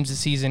 8 games this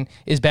season,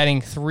 is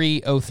batting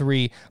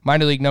 .303.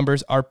 Minor league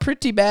numbers are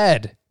pretty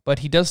bad, but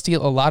he does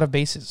steal a lot of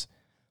bases.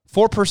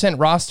 4%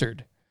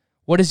 rostered.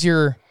 What is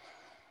your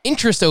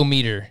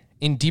interest-o-meter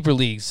in deeper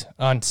leagues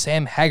on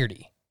Sam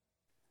Haggerty?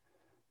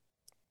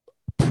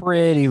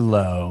 Pretty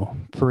low.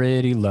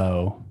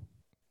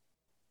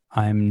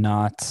 I'm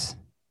not.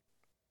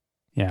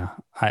 Yeah,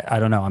 I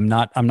don't know. I'm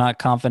not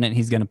confident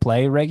he's going to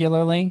play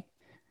regularly,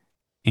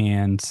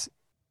 and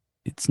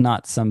it's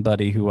not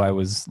somebody who I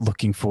was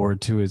looking forward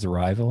to his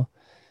arrival.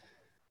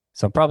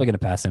 So I'm probably going to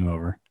pass him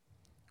over.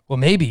 Well,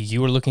 maybe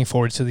you were looking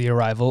forward to the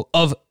arrival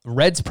of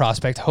Reds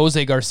prospect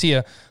Jose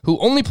Garcia, who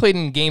only played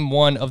in Game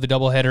 1 of the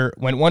doubleheader,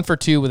 went 1 for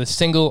 2 with a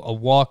single, a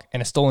walk,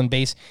 and a stolen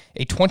base.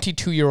 A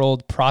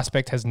 22-year-old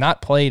prospect has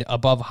not played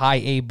above high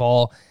A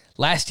ball.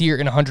 Last year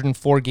in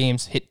 104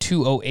 games, hit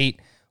 .208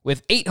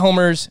 with 8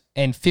 homers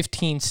and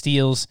 15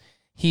 steals.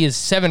 He is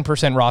 7%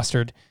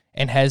 rostered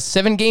and has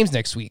 7 games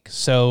next week.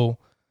 So,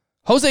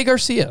 Jose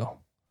Garcia,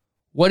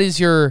 what is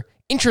your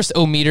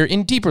interest-o-meter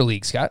in deeper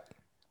leagues, Scott?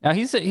 Now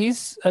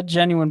he's a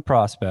genuine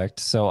prospect,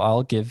 so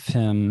I'll give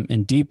him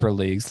in deeper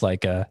leagues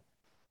like a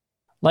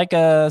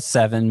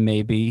 7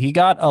 maybe. He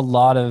got a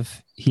lot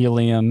of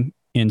helium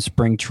in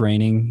spring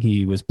training.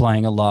 He was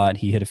playing a lot.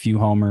 He hit a few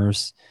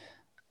homers.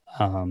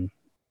 The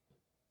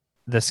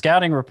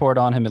scouting report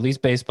on him, at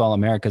least Baseball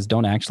Americas,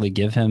 don't actually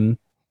give him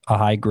a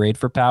high grade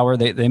for power.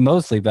 They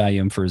mostly value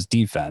him for his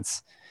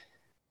defense.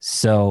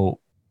 So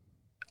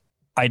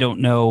I don't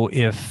know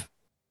if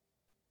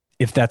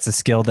that's a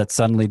skill that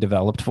suddenly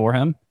developed for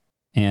him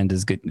and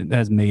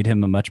has made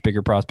him a much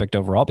bigger prospect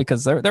overall,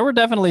 because there were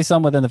definitely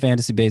some within the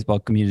fantasy baseball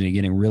community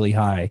getting really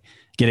high,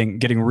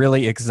 getting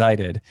really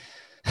excited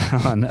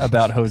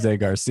about Jose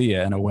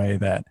Garcia in a way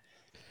that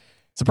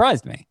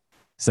surprised me.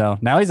 So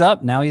now he's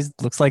up. Now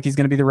looks like he's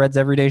going to be the Reds'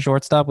 everyday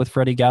shortstop with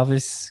Freddie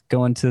Galvis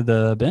going to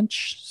the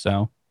bench.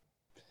 So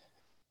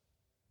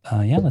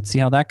let's see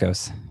how that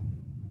goes.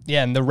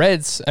 Yeah, and the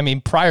Reds, I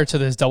mean, prior to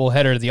this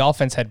doubleheader, the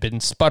offense had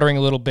been sputtering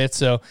a little bit.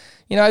 So,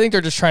 I think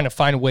they're just trying to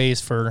find ways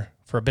for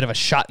a bit of a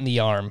shot in the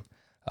arm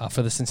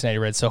for the Cincinnati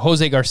Reds. So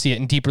Jose Garcia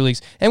in deeper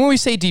leagues. And when we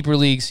say deeper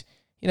leagues,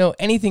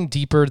 anything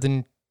deeper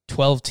than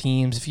 12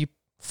 teams, if you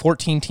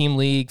 14-team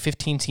league,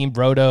 15-team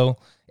Brodo,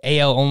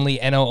 AL only,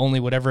 NL only,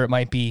 whatever it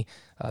might be,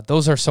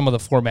 those are some of the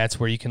formats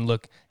where you can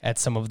look at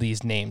some of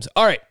these names.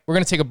 All right, we're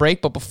going to take a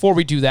break, but before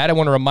we do that, I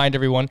want to remind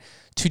everyone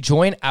to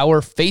join our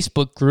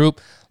Facebook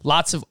group.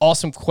 Lots of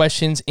awesome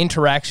questions,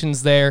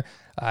 interactions there.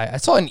 I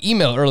saw an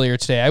email earlier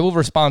today. I will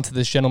respond to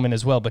this gentleman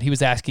as well, but he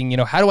was asking,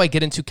 how do I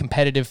get into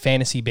competitive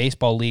fantasy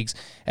baseball leagues?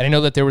 And I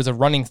know that there was a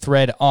running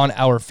thread on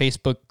our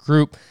Facebook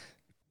group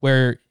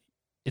where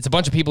it's a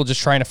bunch of people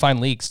just trying to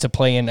find leagues to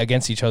play in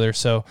against each other.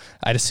 So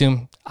I'd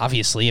assume,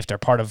 obviously, if they're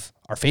part of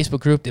our Facebook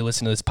group, they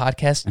listen to this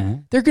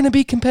podcast, they're going to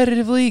be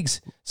competitive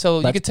leagues. So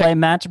Let's you could play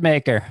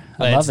Matchmaker.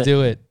 Let's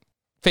do it.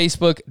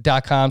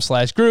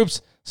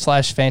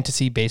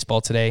 Facebook.com/groups/fantasy baseball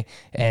today.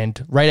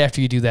 And right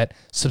after you do that,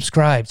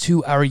 subscribe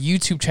to our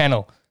YouTube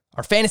channel,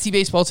 our Fantasy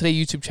Baseball Today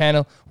YouTube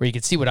channel, where you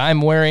can see what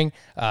I'm wearing.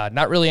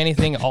 Not really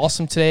anything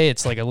awesome today.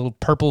 It's like a little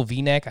purple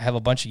V-neck. I have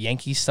a bunch of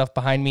Yankees stuff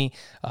behind me.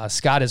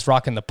 Scott is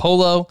rocking the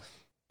polo.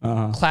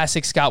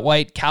 Classic Scott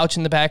White couch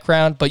in the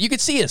background. But you can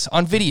see us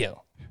on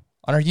video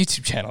on our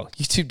YouTube channel,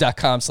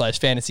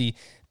 youtube.com/fantasy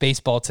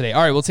baseball today.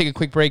 All right, we'll take a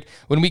quick break.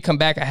 When we come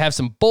back, I have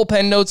some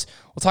bullpen notes.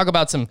 We'll talk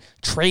about some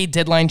trade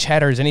deadline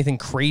chatter. Is anything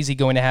crazy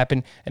going to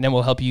happen? And then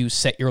we'll help you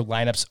set your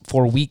lineups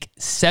for week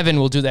 7.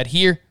 We'll do that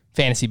here,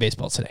 Fantasy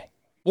Baseball Today.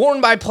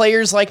 Worn by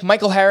players like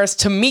Michael Harris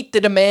to meet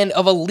the demand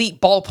of elite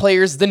ball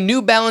players, the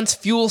New Balance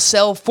Fuel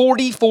Cell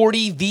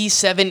 4040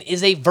 V7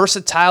 is a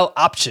versatile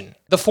option.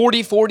 The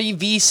 4040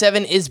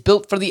 V7 is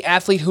built for the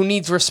athlete who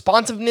needs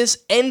responsiveness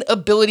and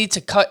ability to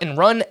cut and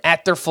run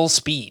at their full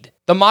speed.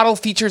 The model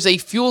features a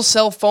fuel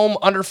cell foam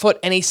underfoot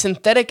and a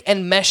synthetic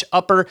and mesh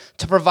upper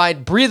to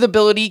provide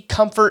breathability,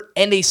 comfort,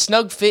 and a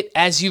snug fit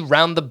as you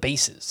round the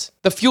bases.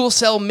 The fuel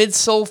cell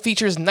midsole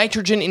features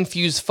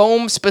nitrogen-infused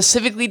foam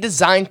specifically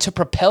designed to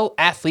propel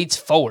athletes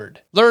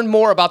forward. Learn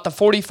more about the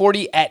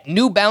 4040 at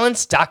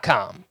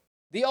newbalance.com.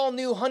 The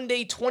all-new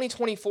Hyundai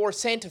 2024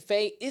 Santa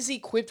Fe is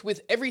equipped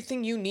with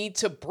everything you need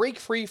to break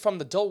free from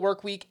the dull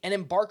work week and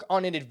embark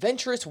on an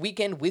adventurous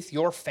weekend with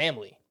your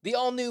family. The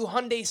all-new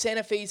Hyundai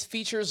Santa Fe's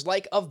features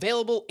like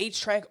available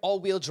H-Track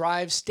all-wheel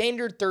drive,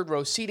 standard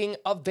third-row seating,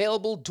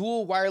 available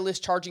dual wireless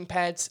charging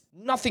pads.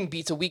 Nothing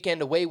beats a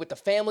weekend away with the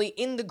family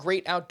in the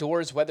great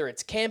outdoors, whether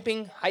it's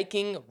camping,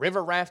 hiking,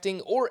 river rafting,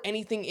 or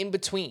anything in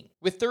between.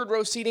 With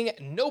third-row seating,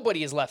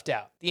 nobody is left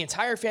out. The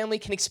entire family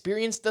can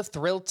experience the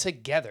thrill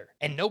together,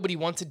 and nobody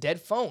wants a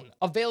dead phone.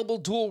 Available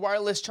dual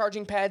wireless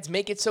charging pads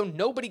make it so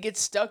nobody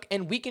gets stuck,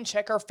 and we can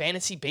check our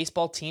fantasy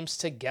baseball teams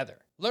together.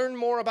 Learn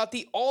more about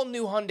the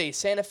all-new Hyundai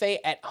Santa Fe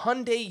at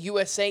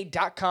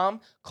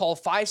HyundaiUSA.com. Call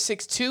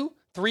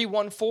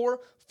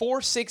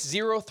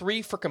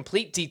 562-314-4603 for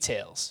complete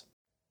details.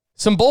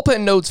 Some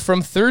bullpen notes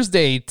from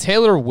Thursday.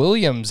 Taylor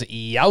Williams,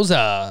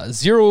 yowza,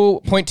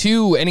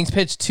 0.2 innings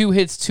pitched, 2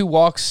 hits, 2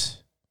 walks,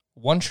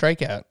 1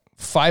 strikeout,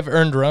 5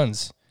 earned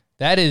runs.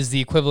 That is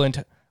the equivalent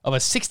of a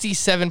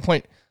 67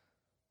 point...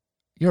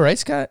 You all right,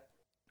 Scott?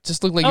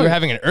 Just looked like you were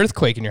having an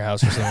earthquake in your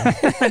house or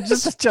something.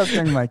 Just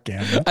adjusting my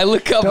camera. I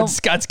look up and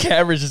Scott's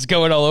camera is just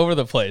going all over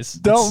the place.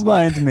 Don't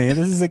mind me.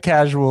 This is a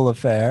casual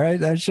affair.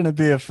 I shouldn't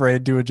be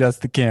afraid to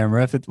adjust the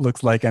camera if it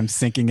looks like I'm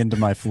sinking into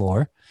my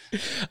floor.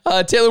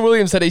 Taylor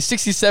Williams had a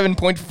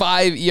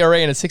 67.5 ERA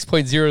and a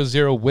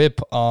 6.00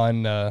 whip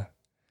on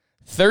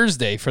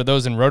Thursday for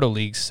those in Roto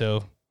Leagues.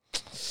 So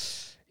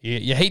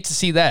you hate to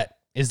see that.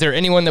 Is there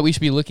anyone that we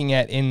should be looking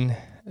at in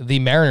the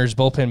Mariners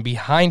bullpen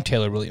behind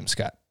Taylor Williams,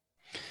 Scott?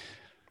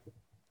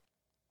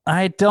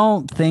 I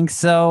don't think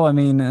so. I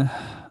mean,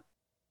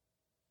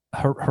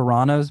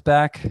 Hirano's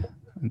back.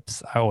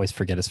 Oops, I always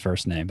forget his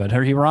first name, but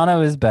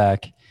Hirano is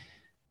back.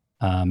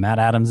 Matt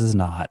Adams is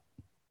not.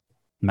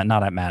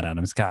 Not at Matt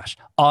Adams. Gosh,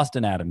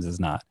 Austin Adams is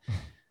not.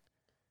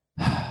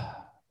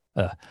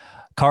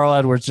 Carl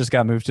Edwards just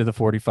got moved to the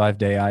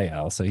 45-day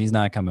IL, so he's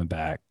not coming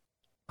back.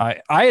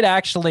 I had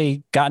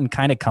actually gotten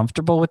kind of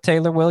comfortable with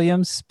Taylor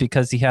Williams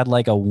because he had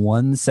like a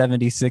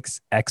 176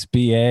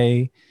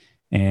 XBA,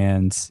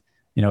 and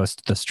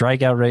the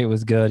strikeout rate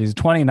was good. He's a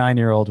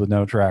 29-year-old with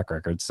no track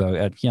record,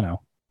 so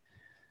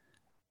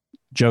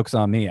jokes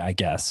on me, I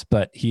guess.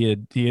 But he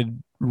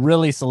had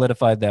really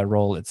solidified that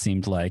role, it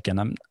seemed like,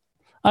 and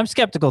I'm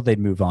skeptical they'd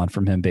move on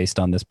from him based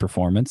on this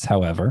performance.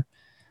 However,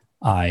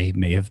 I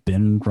may have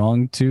been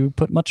wrong to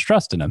put much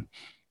trust in him.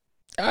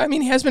 I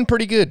mean, he has been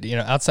pretty good,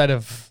 outside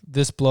of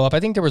this blow up. I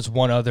think there was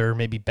one other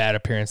maybe bad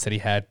appearance that he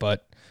had,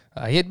 but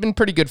he had been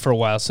pretty good for a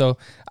while. So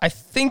I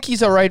think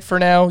he's all right for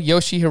now.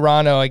 Yoshi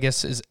Hirano, I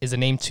guess, is a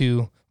name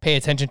to pay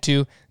attention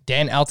to.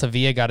 Dan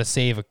Altavilla got a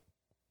save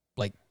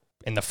like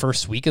in the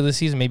first week of the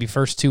season, maybe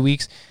first 2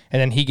 weeks,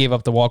 and then he gave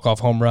up the walk-off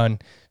home run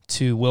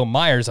to Will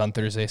Myers on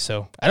Thursday.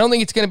 So I don't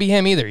think it's going to be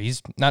him either.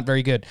 He's not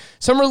very good.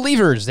 Some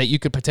relievers that you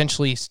could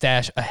potentially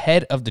stash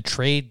ahead of the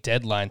trade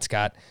deadline,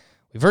 Scott.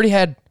 We've already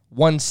had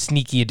one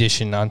sneaky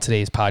addition on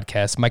today's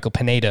podcast, Michael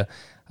Pineda.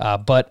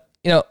 But,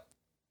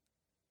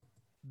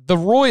 the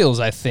Royals,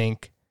 I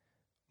think,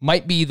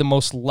 might be the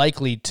most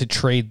likely to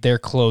trade their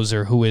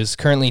closer, who is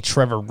currently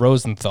Trevor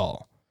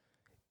Rosenthal.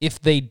 If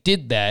they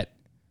did that,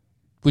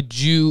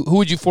 who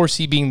would you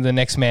foresee being the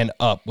next man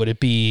up? Would it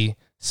be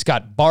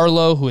Scott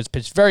Barlow, who has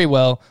pitched very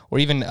well, or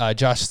even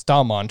Josh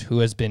Stallmont, who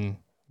has been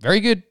very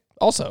good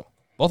also?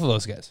 Both of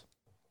those guys.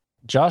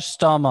 Josh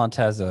Stallmont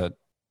has a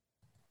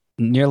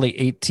nearly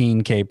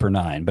 18K per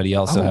nine, but he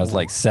also has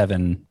like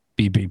 7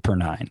 BB per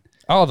nine.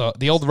 Oh,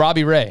 the old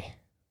Robbie Ray.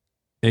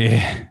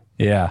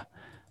 Yeah.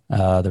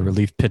 The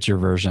relief pitcher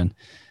version.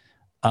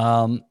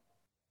 I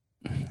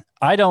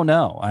don't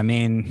know. I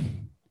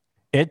mean,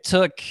 I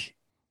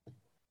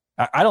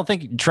don't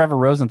think Trevor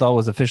Rosenthal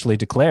was officially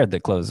declared the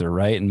closer,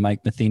 right? And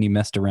Mike Matheny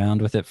messed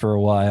around with it for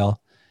a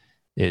while.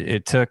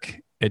 It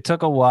took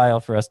a while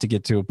for us to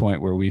get to a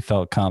point where we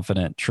felt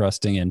confident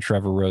trusting in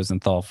Trevor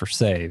Rosenthal for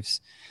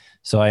saves.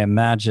 So I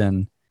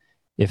imagine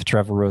if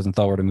Trevor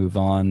Rosenthal were to move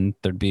on,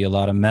 there'd be a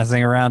lot of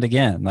messing around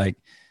again. Like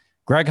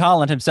Greg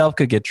Holland himself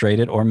could get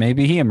traded, or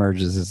maybe he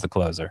emerges as the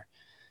closer,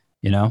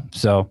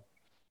 So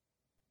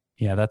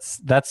yeah,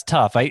 that's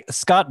tough.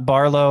 Scott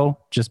Barlow,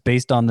 just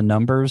based on the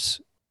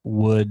numbers,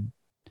 would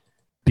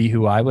be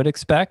who I would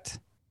expect,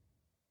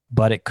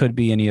 but it could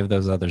be any of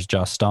those others.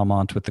 Josh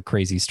Stallmont with the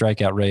crazy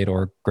strikeout rate,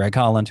 or Greg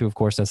Holland, who of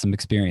course has some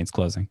experience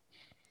closing.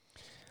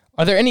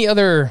 Are there any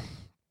other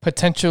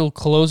potential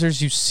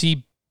closers you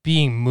see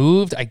being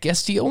moved? I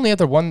guess the only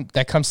other one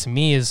that comes to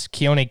me is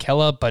Keone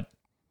Kela, but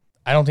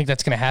I don't think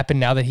that's going to happen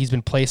now that he's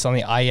been placed on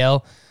the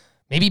IL.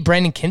 Maybe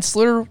Brandon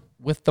Kinsler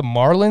with the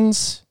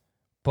Marlins,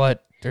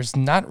 but there's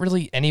not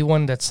really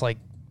anyone that's like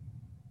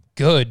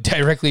good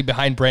directly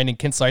behind Brandon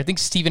Kinsler. I think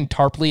Stephen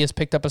Tarpley has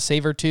picked up a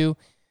save or two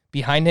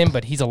behind him,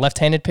 but he's a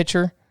left-handed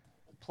pitcher.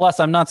 Plus,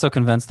 I'm not so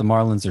convinced the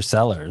Marlins are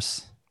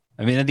sellers.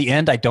 I mean, at the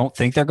end, I don't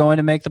think they're going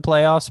to make the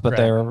playoffs, but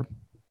Right.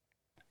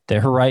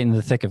 they're right in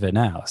the thick of it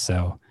now.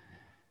 So,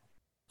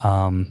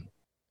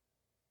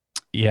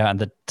 yeah, and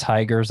the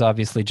Tigers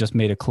obviously just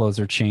made a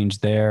closer change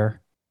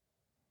there,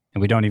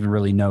 and we don't even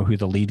really know who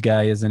the lead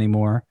guy is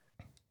anymore.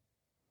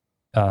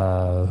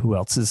 Who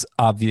else is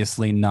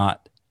obviously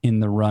not in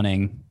the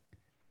running?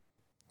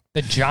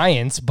 The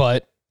Giants,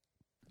 but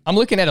I'm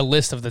looking at a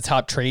list of the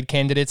top trade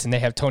candidates, and they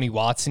have Tony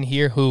Watson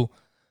here, who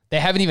they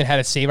haven't even had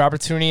a save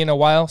opportunity in a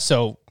while.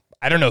 So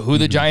I don't know who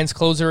the Giants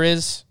closer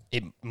is.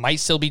 It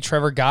might still be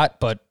Trevor Gott,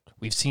 but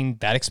we've seen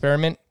that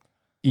experiment.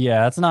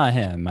 Yeah, it's not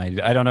him. I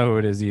don't know who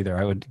it is either.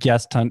 I would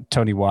guess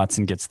Tony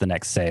Watson gets the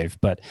next save,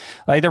 but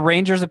the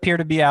Rangers appear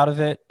to be out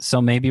of it.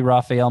 So maybe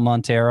Rafael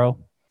Montero,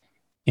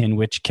 in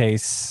which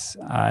case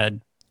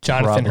I'd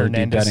Jonathan probably be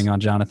Hernandez. betting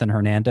on Jonathan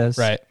Hernandez.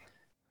 Right.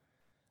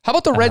 How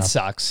about the Red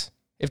Sox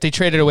if they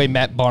traded away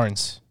Matt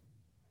Barnes?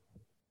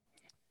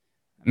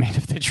 I mean,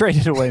 if they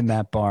traded away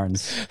Matt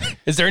Barnes,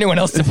 Is there anyone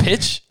else to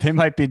pitch? they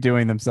might be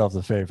doing themselves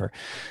a favor.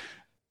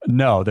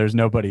 No, there's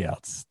nobody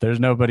else. There's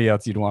nobody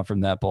else you'd want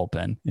from that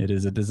bullpen. It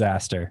is a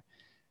disaster.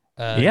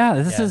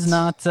 This is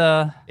not...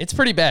 It's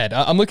pretty bad.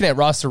 I'm looking at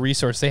roster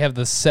resource. They have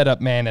the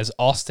setup man as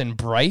Austin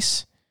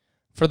Bryce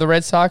for the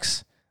Red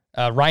Sox.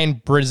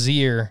 Ryan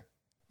Brazier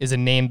is a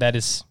name that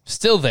is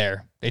still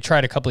there. They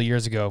tried a couple of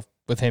years ago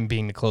with him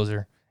being the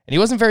closer, and he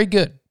wasn't very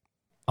good.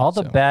 all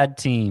the bad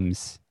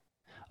teams.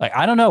 Like,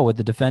 I don't know, would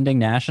the defending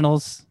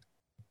Nationals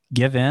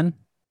give in?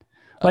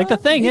 Like, the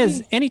thing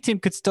is, any team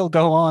could still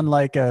go on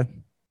like a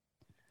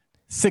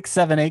 6,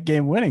 7, 8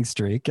 game winning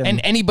streak. And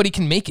anybody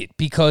can make it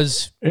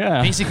because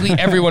Yeah. basically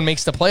everyone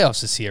makes the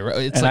playoffs this year.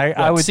 It's and like,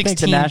 I what, would think the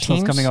 16 Nationals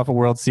teams? coming off a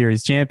World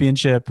Series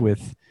championship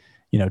with,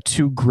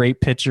 2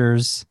 great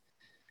pitchers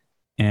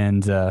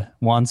and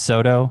Juan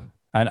Soto.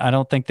 I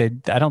don't think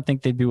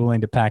they'd be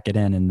willing to pack it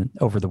in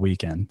over the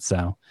weekend.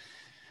 So,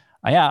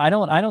 yeah, I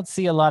don't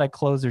see a lot of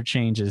closer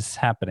changes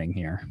happening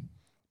here.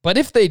 But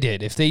if they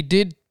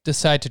did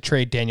decide to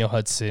trade Daniel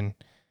Hudson,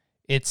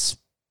 it's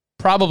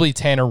probably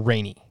Tanner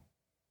Rainey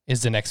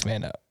is the next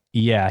man up.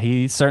 Yeah,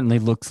 he certainly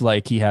looks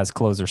like he has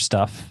closer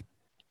stuff.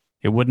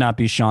 It would not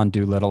be Sean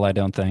Doolittle, I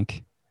don't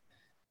think.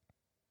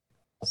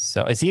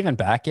 So is he even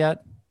back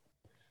yet?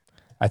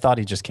 I thought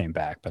he just came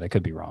back, but I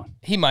could be wrong.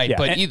 He might,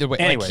 but either way.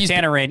 Anyway,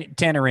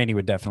 Tanner Rainey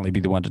would definitely be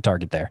the one to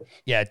target there.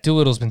 Yeah,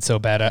 Doolittle's been so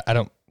bad, I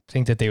don't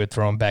think that they would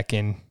throw him back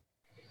in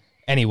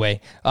anyway.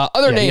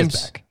 Other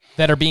names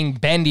that are being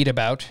bandied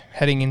about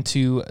heading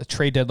into a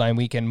trade deadline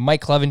weekend: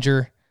 Mike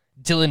Clevenger,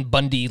 Dylan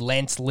Bundy,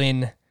 Lance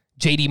Lynn,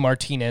 JD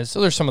Martinez. So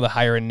there's some of the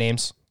higher end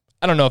names.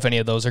 I don't know if any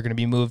of those are going to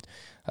be moved.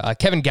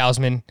 Kevin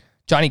Gausman,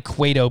 Johnny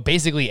Cueto,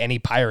 basically any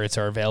Pirates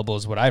are available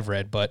is what I've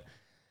read, but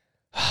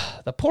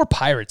the poor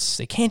Pirates,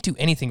 they can't do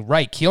anything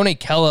right. Keone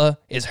Kela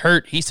is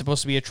hurt. He's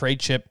supposed to be a trade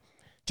chip.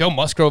 Joe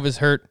Musgrove is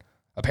hurt.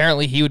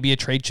 Apparently he would be a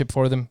trade chip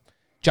for them.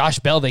 Josh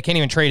Bell, they can't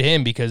even trade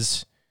him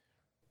because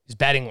he's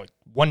batting like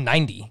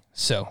 190.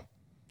 So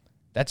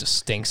that just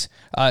stinks.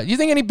 You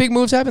think any big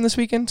moves happen this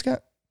weekend,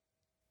 Scott?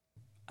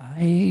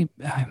 I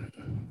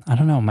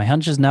don't know. My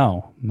hunch is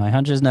no.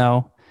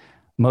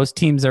 Most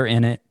teams are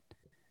in it.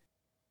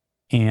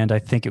 And I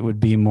think it would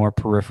be more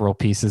peripheral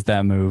pieces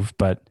that move.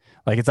 But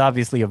like, it's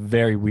obviously a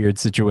very weird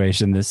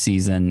situation this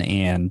season.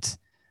 And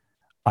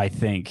I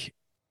think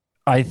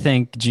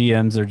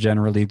GMs are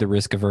generally the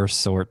risk averse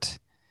sort.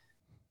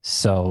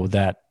 So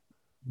that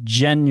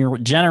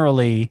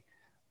generally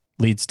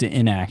leads to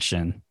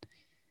inaction.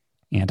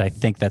 And I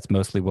think that's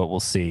mostly what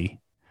we'll see.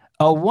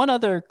 Oh, one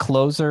other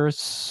closer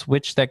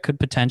switch that could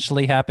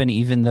potentially happen,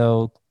 even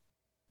though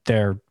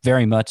they're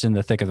very much in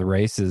the thick of the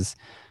race, is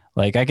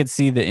like I could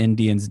see the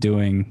Indians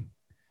trying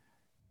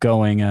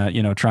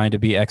to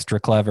be extra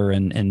clever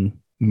and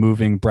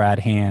moving Brad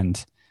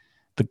Hand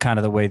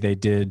the way they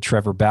did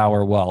Trevor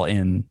Bauer while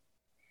in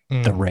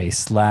the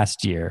race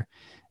last year.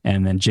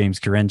 And then James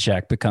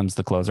Karinchak becomes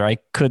the closer. I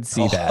could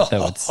see that,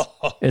 though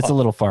it's a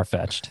little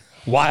far-fetched.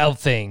 Wild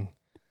thing.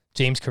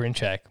 James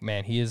Karinchak,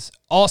 man, he is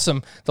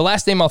awesome. The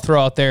last name I'll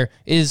throw out there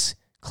is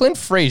Clint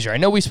Frazier. I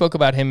know we spoke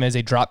about him as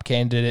a drop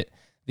candidate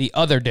the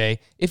other day.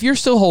 If you're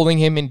still holding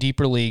him in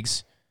deeper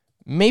leagues,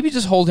 maybe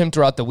just hold him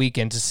throughout the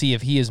weekend to see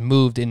if he is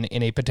moved in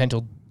a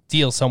potential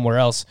deal somewhere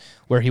else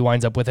where he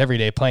winds up with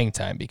everyday playing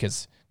time,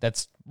 because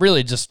that's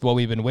really just what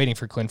we've been waiting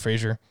for Clint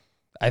Frazier.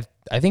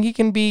 I think he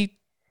can be,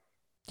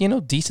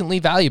 decently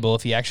valuable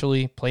if he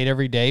actually played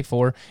every day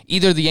for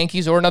either the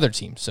Yankees or another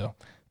team. So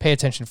pay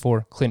attention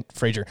for Clint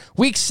Frazier.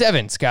 Week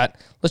 7, Scott.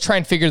 Let's try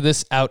and figure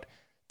this out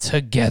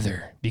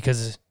together,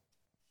 because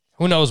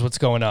who knows what's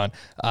going on.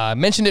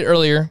 Mentioned it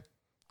earlier.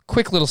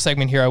 Quick little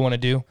segment here I want to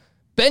do.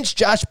 Bench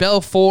Josh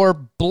Bell for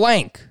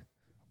blank.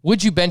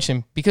 Would you bench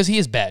him? Because he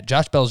is bad.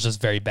 Josh Bell is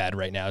just very bad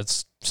right now.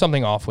 It's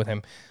something off with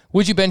him.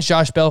 Would you bench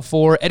Josh Bell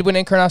for Edwin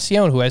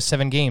Encarnacion, who has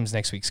 7 games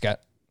next week, Scott?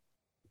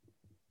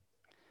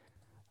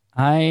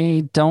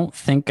 I don't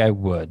think I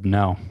would,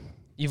 no.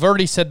 You've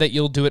already said that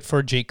you'll do it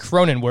for Jake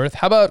Cronenworth.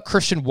 How about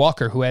Christian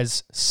Walker, who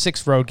has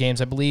 6 road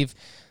games? I believe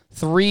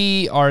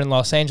 3 are in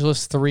Los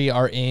Angeles, 3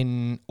 are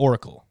in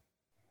Oracle.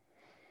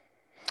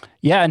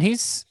 Yeah, and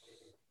he's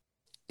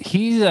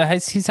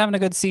having a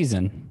good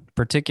season,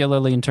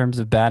 particularly in terms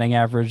of batting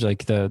average.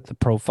 Like the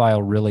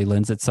profile really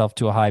lends itself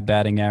to a high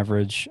batting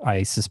average.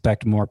 I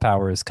suspect more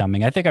power is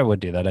coming. I think I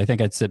would do that. I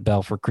think I'd sit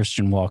Bell for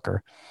Christian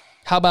Walker.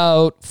 How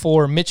about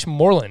for Mitch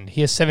Moreland?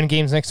 He has 7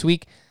 games next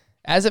week.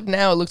 As of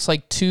now, it looks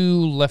like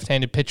 2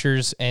 left-handed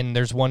pitchers, and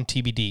there's 1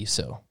 TBD,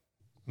 so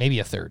maybe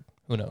a third.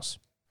 Who knows?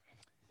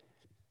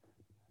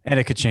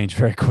 And it could change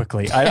very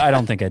quickly. I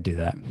don't think I'd do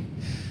that.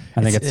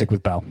 I think I'd stick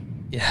with Bell.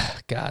 Yeah,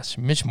 gosh.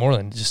 Mitch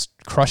Moreland just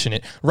crushing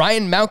it.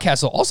 Ryan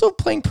Mountcastle also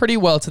playing pretty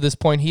well to this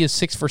point. He is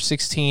 6 for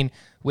 16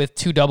 with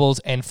 2 doubles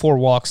and 4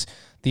 walks.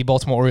 The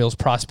Baltimore Orioles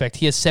prospect.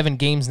 He has 7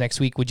 games next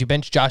week. Would you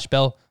bench Josh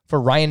Bell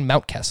for Ryan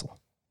Mountcastle?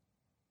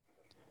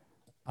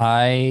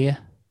 I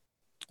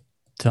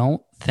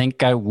don't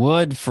think I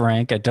would,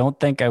 Frank. I don't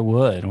think I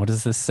would. What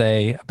does this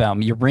say about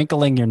me? You're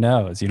wrinkling your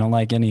nose. You don't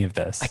like any of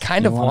this. I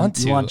kind of want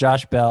to. You want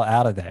Josh Bell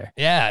out of there.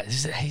 Yeah,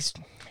 he's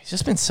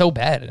just been so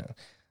bad.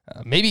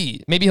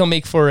 Maybe he'll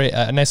make for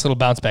a nice little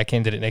bounce back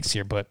candidate next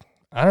year, but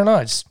I don't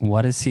know.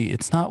 What is he?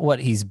 It's not what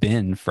he's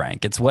been,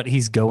 Frank. It's what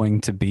he's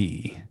going to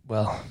be.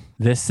 Well,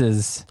 I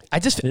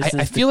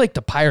feel like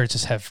the Pirates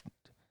just have,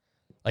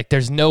 like,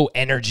 there's no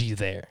energy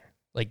there.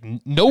 Like,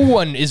 no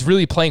one is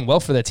really playing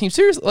well for that team.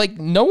 Seriously, like,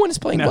 no one is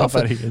playing well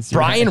for them.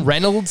 Brian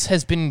Reynolds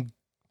has been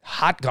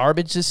hot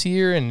garbage this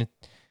year, and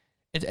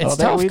it's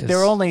tough.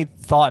 They're only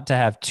thought to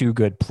have 2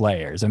 good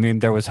players. I mean,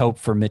 there was hope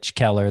for Mitch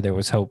Keller. There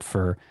was hope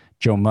for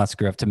Joe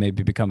Musgrove to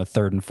maybe become a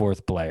 3rd and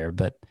 4th player,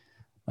 but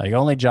like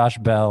only Josh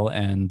Bell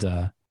and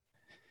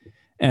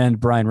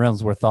Brian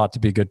Reynolds were thought to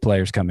be good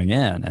players coming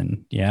in,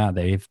 and yeah,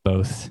 they've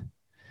both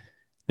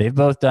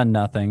done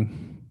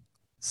nothing.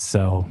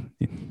 So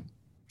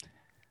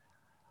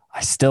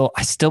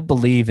I still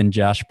believe in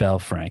Josh Bell,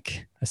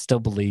 Frank. I still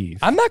believe.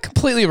 I'm not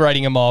completely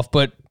writing him off,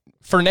 but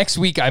for next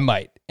week, I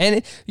might.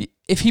 And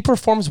if he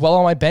performs well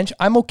on my bench,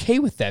 I'm okay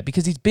with that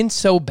because he's been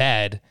so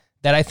bad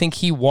that I think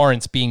he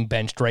warrants being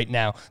benched right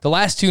now. The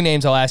last two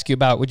names I'll ask you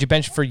about, would you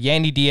bench for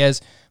Yandy Diaz,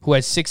 who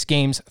has 6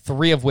 games,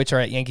 3 of which are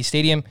at Yankee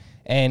Stadium,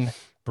 and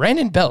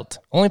Brandon Belt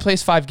only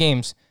plays 5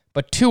 games,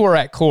 but 2 are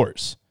at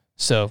Coors.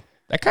 So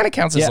that kind of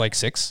counts as like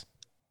 6.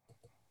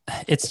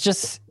 It's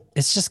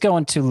just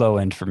going too low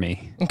end for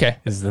me. Okay.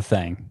 Is the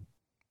thing.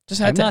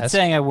 I'm not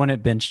saying I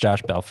wouldn't bench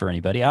Josh Bell for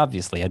anybody.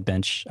 Obviously, I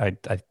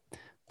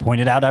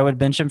pointed out I would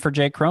bench him for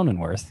Jake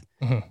Cronenworth.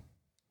 Mm-hmm.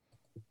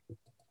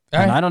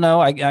 And right. I don't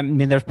know. I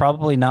mean, there's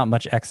probably not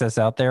much excess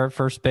out there at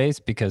first base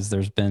because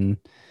there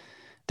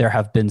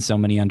have been so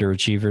many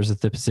underachievers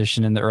at the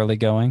position in the early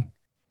going,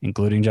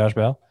 including Josh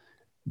Bell.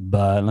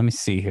 But let me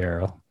see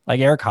here. Like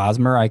Eric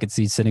Hosmer, I could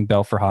see sitting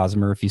Bell for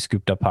Hosmer if you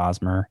scooped up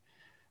Hosmer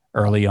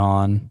early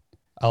on.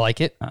 I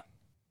like it.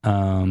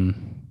 Let's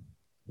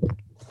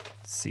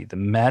see, the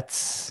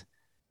Mets.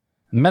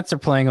 The Mets are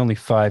playing only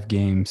 5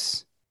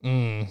 games,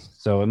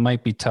 so it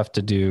might be tough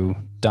to do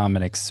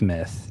Dominic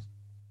Smith.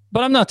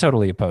 But I'm not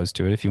totally opposed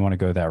to it if you want to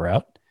go that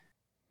route.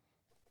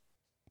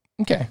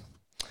 Okay.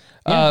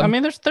 Yeah, I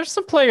mean, there's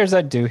some players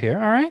I'd do here.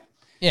 All right.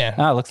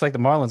 Yeah. It looks like the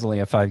Marlins only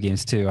have 5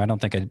 games too. I don't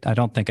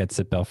think I'd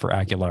sit Bell for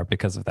Aguilar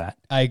because of that.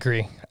 I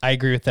agree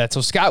with that.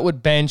 So Scott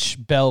would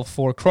bench Bell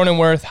for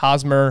Cronenworth,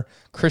 Hosmer,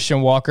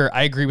 Christian Walker.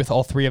 I agree with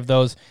all 3 of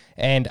those,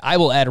 and I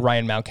will add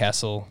Ryan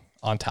Mountcastle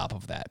on top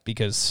of that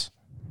because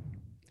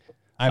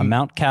I'm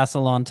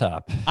Mountcastle on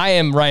top. I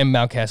am Ryan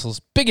Mountcastle's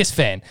biggest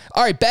fan.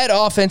 All right, bad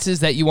offenses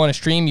that you want to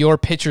stream your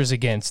pitchers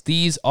against.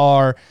 These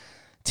are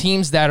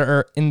teams that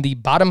are in the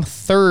bottom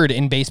 3rd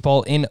in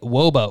baseball in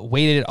WOBA,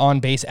 weighted on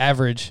base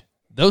average.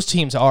 Those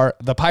teams are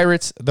the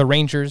Pirates, the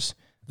Rangers,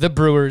 the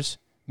Brewers,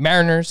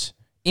 Mariners,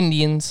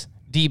 Indians,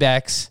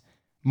 D-backs,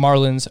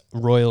 Marlins,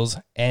 Royals,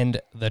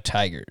 and the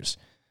Tigers.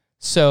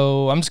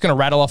 So I'm just going to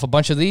rattle off a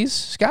bunch of these,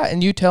 Scott,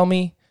 and you tell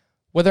me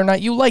whether or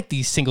not you like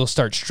these single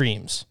start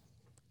streams,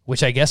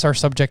 which I guess are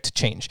subject to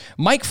change.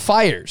 Mike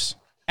Fiers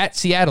at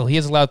Seattle. He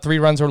has allowed 3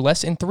 runs or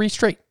less in 3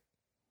 straight.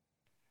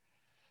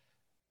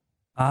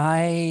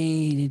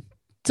 I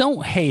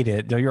don't hate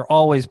it, though you're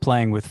always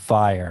playing with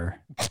fire.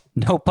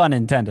 No pun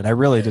intended. I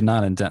really did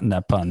not intend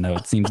that pun, though.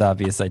 It seems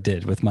obvious I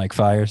did with Mike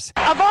Fiers.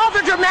 Of all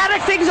the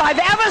dramatic things I've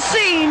ever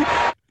seen.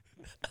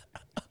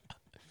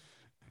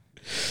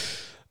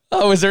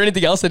 Oh, is there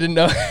anything else I didn't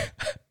know?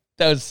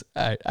 That was,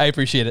 I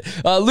appreciate it.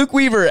 Luke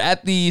Weaver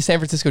at the San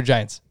Francisco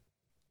Giants.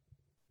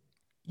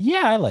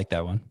 Yeah, I like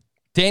that one.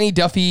 Danny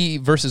Duffy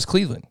versus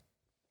Cleveland.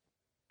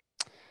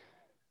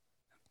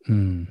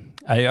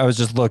 I was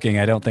just looking.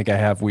 I don't think I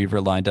have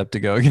Weaver lined up to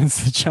go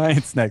against the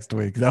Giants next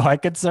week, though I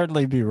could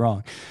certainly be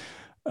wrong.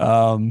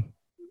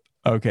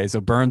 Okay,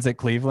 so Burns at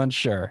Cleveland,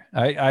 sure.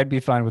 I'd be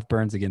fine with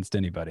Burns against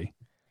anybody.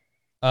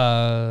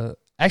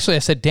 Actually, I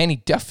said Danny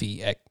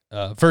Duffy at,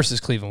 versus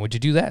Cleveland. Would you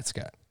do that,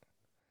 Scott?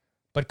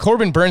 But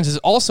Corbin Burns is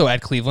also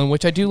at Cleveland,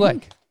 which I do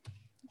like.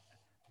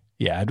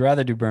 Yeah, I'd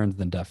rather do Burns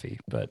than Duffy,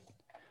 but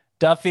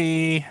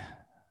Duffy,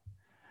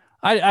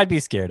 I'd be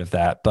scared of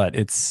that, but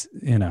it's,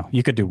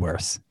 you could do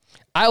worse.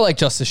 I like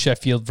Justice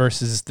Sheffield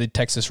versus the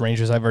Texas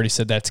Rangers. I've already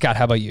said that. Scott,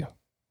 how about you?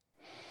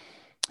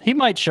 He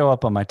might show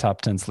up on my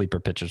top 10 sleeper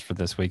pitchers for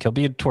this week. He'll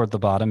be toward the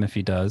bottom if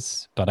he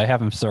does, but I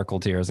have him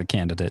circled here as a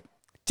candidate.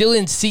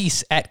 Dylan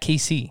Cease at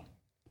KC.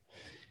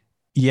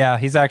 Yeah,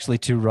 he's actually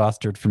too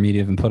rostered for me to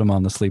even put him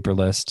on the sleeper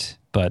list,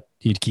 but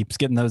he keeps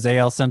getting those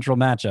AL Central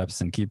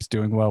matchups and keeps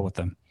doing well with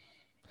them.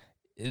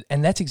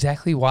 And that's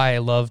exactly why I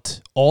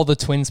loved all the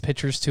Twins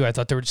pitchers, too. I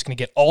thought they were just going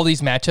to get all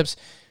these matchups.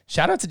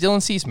 Shout out to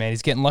Dylan Cease, man.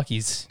 He's getting lucky.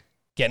 He's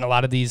getting a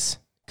lot of these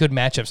good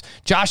matchups.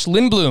 Josh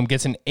Lindblom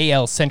gets an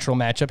AL Central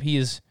matchup. He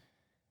is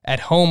at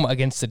home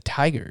against the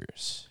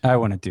Tigers. I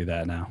wouldn't do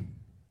that now.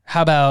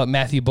 How about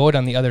Matthew Boyd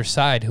on the other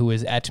side, who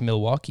is at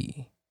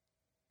Milwaukee?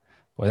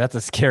 Boy, that's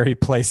a scary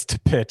place to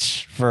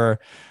pitch for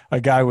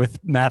a guy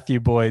with Matthew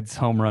Boyd's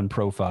home run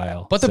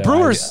profile. But the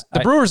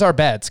Brewers are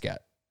bad, Scott.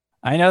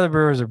 I know the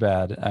Brewers are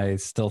bad. I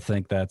still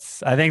think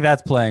that's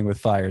playing with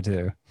fire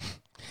too.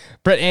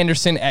 Brett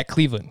Anderson at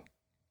Cleveland.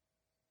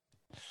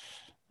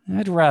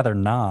 I'd rather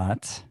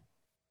not.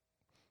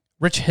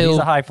 Rich Hill. He's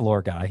a high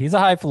floor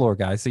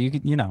guy. So you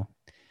could,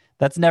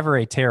 that's never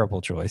a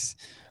terrible choice.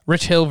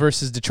 Rich Hill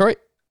versus Detroit.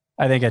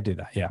 I think I'd do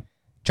that. Yeah.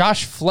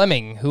 Josh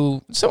Fleming,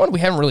 someone we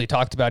haven't really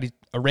talked about. He's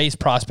a Rays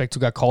prospect who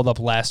got called up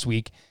last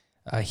week.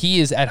 He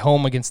is at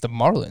home against the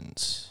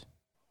Marlins.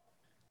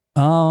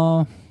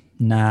 Nah.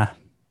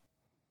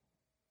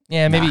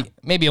 Yeah,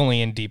 maybe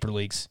only in deeper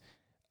leagues.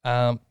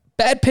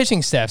 Bad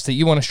pitching staffs that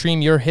you want to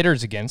stream your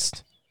hitters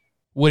against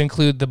would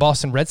include the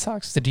Boston Red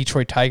Sox, the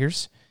Detroit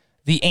Tigers,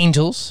 the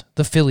Angels,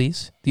 the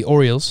Phillies, the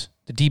Orioles,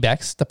 the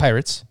D-backs, the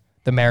Pirates,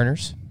 the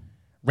Mariners,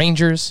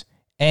 Rangers,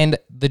 and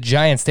the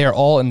Giants. They are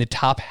all in the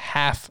top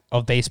half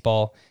of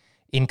baseball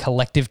in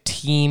collective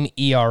team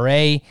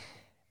ERA.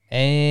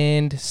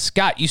 And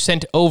Scott, you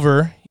sent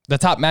over the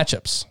top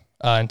matchups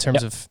in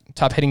terms of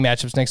top hitting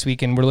matchups next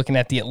week, and we're looking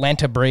at the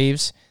Atlanta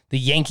Braves, the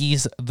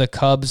Yankees, the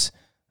Cubs,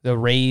 the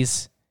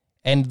Rays,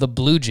 and the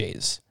Blue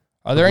Jays.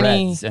 Are there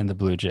any Reds and the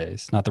Blue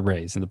Jays, not the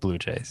Rays and the Blue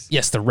Jays?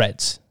 Yes, the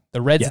Reds.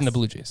 The Reds Yes. and the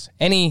Blue Jays.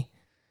 Any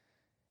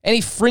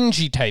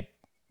fringy type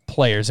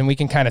players, and we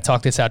can kind of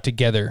talk this out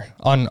together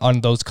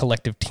on those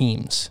collective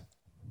teams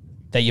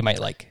that you might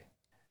like.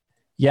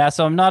 Yeah,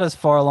 so I'm not as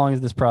far along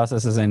as this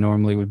process as I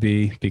normally would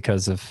be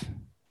because of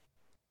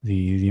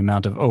the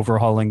amount of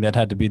overhauling that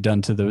had to be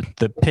done to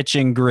the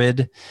pitching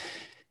grid.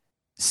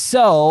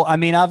 So, I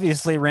mean,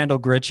 obviously Randall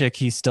Grichuk,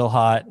 he's still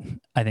hot.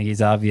 I think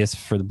he's obvious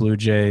for the Blue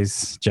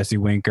Jays. Jesse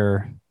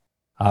Winker,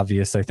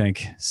 obvious, I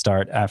think,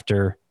 start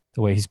after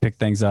the way he's picked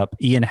things up.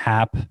 Ian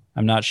Happ,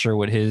 I'm not sure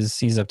what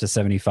he's up to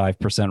 75%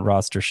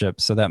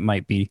 rostership, so that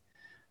might be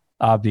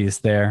obvious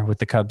there with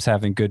the Cubs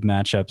having good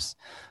matchups.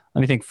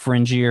 Let me think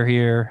fringier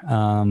here.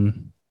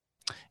 I'm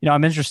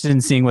interested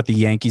in seeing what the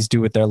Yankees do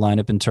with their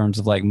lineup in terms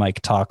of like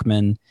Mike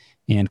Tauchman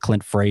and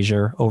Clint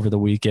Frazier over the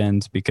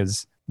weekend,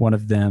 because one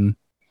of them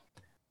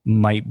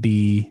might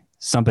be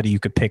somebody you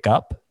could pick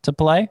up to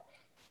play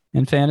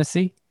in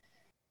fantasy.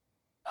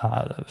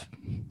 I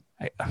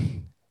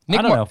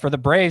don't know. For the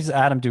Braves,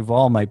 Adam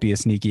Duvall might be a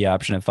sneaky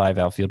option in 5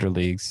 outfielder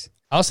leagues.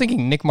 I was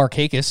thinking Nick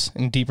Markakis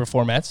in deeper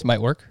formats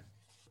might work.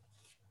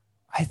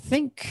 I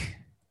think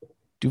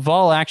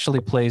Duvall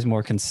actually plays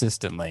more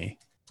consistently.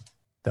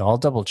 Though I'll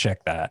double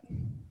check that.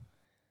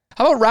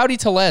 How about Rowdy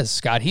Tellez,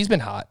 Scott? He's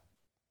been hot.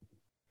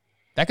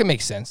 That could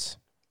make sense.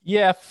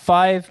 Yeah,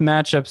 5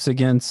 matchups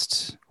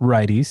against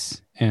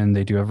righties, and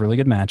they do have really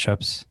good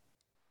matchups.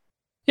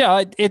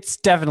 Yeah, it's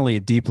definitely a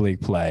deep league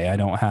play.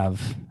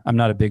 I'm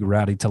not a big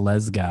Rowdy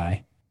Tellez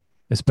guy,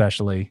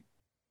 especially,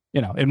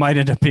 it might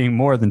end up being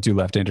more than 2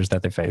 left-handers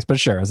that they face. But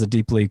sure, as a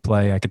deep league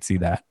play, I could see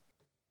that.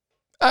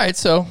 All right,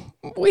 so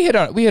we hit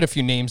a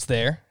few names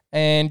there,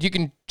 and you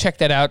can check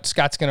that out.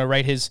 Scott's going to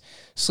write his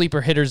sleeper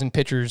hitters and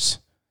pitchers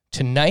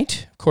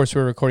tonight. Of course,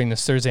 we're recording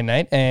this Thursday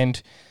night,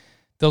 and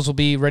those will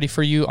be ready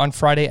for you on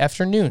Friday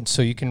afternoon,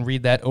 so you can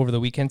read that over the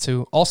weekend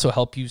to also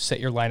help you set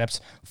your lineups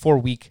for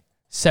Week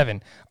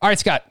 7. All right,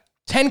 Scott,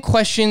 10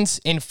 questions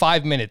in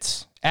 5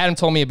 minutes. Adam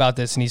told me about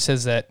this, and he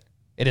says that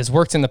it has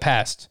worked in the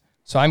past,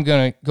 so I'm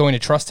going to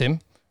trust him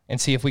and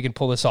see if we can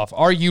pull this off.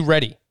 Are you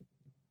ready?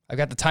 I've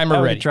got the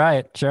timer ready. Try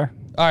it, sure.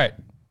 All right.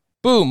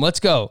 Boom, let's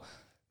go.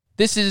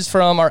 This is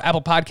from our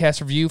Apple Podcast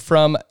review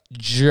from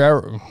Jeruvis.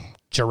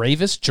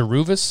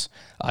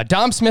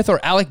 Dom Smith or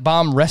Alec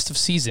Baum rest of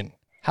season.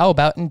 How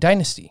about in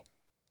Dynasty?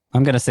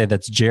 I'm going to say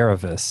that's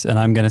Jeravis, and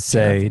I'm going to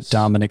say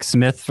Dominic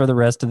Smith for the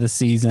rest of the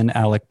season,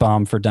 Alec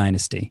Baum for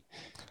Dynasty.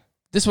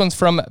 This one's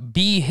from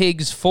B.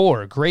 Higgs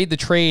 4. Grade the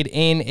trade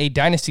in a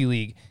Dynasty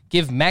league.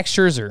 Give Max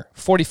Scherzer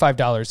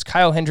 $45,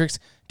 Kyle Hendricks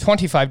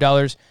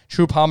 $25,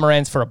 Drew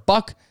Pomeranz for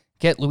 $1,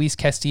 get Luis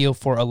Castillo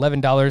for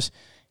 $11.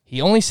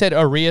 He only said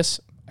Arias.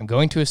 I'm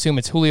going to assume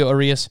it's Julio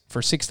Arias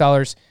for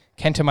 $6,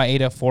 Kenta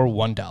Maeda for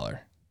 $1.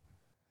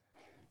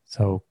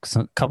 So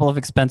a couple of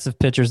expensive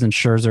pitchers in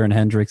Scherzer and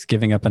Hendricks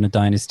giving up in a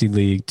Dynasty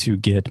league to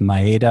get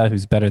Maeda,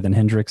 who's better than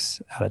Hendricks,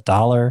 at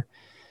 $1.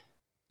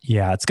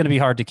 Yeah, it's going to be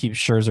hard to keep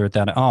Scherzer at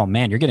that. Oh,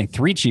 man, you're getting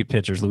 3 cheap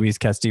pitchers. Luis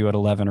Castillo at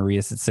 11,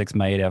 Arias at 6,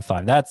 Maeda at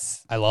 5.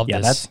 I love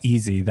this. That's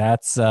easy.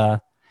 That's an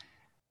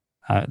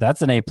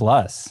A+.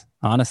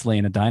 Honestly,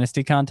 in a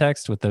Dynasty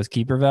context with those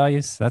keeper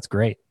values, that's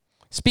great.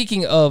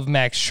 Speaking of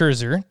Max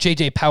Scherzer,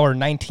 JJ Power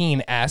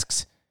 19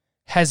 asks,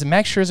 has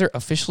Max Scherzer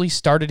officially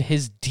started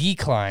his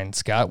decline,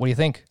 Scott? What do you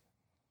think?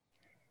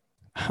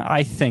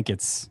 I think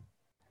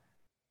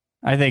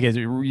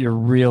you're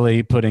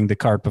really putting the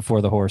cart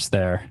before the horse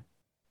there.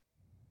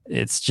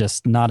 It's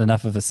just not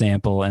enough of a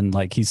sample, and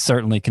he's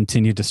certainly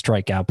continued to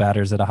strike out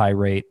batters at a high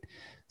rate.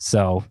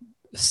 So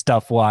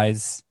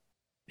stuff-wise,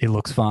 it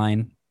looks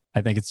fine.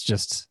 I think it's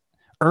just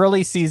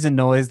early season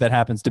noise that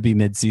happens to be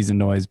mid-season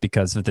noise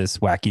because of this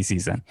wacky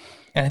season.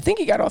 And I think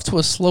he got off to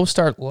a slow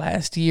start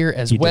last year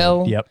as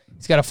well. Yep.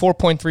 He's got a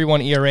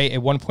 4.31 ERA, a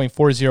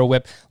 1.40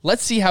 whip.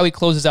 Let's see how he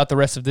closes out the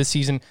rest of this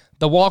season.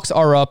 The walks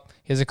are up.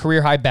 He has a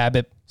career-high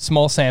BABIP,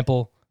 small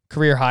sample,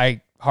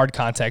 career-high hard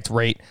contact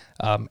rate,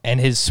 and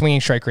his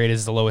swinging strike rate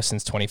is the lowest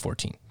since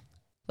 2014.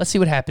 Let's see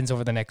what happens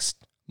over the next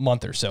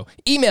month or so.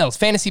 Emails,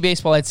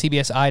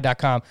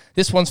 fantasybaseball@cbsi.com.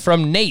 This one's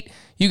from Nate.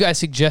 You guys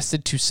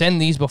suggested to send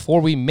these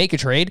before we make a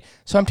trade,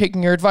 so I'm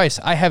taking your advice.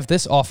 I have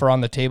this offer on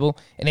the table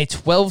in a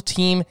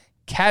 12-team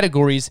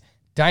categories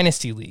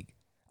Dynasty League.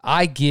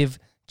 I give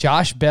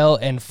Josh Bell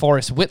and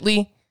Forrest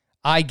Whitley.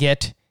 I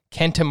get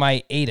Kenta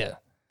Maeda.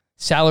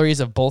 Salaries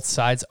of both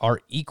sides are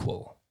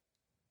equal.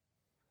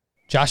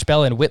 Josh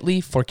Bell and Whitley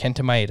for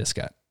Kenta Maeda,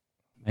 Scott.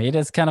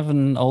 Maeda's kind of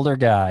an older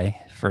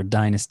guy for a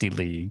Dynasty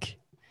League.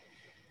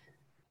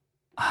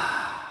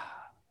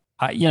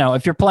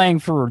 If you're playing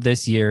for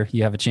this year,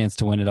 you have a chance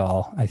to win it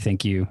all. I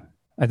think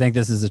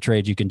this is a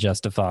trade you can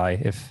justify.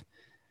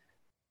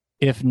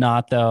 If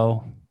not,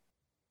 though,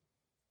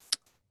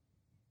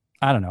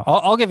 I don't know.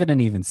 I'll give it an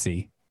even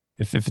C.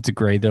 If it's a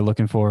grade they're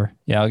looking for,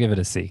 yeah, I'll give it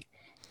a C.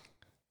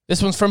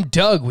 This one's from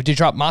Doug. Would you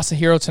drop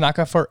Masahiro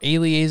Tanaka for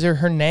Eliezer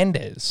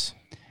Hernandez?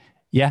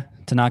 Yeah,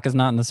 Tanaka's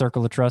not in the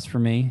circle of trust for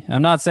me.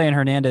 I'm not saying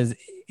Hernandez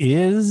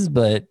is,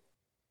 but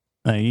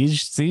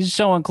he's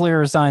showing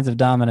clearer signs of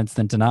dominance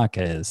than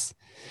Tanaka is.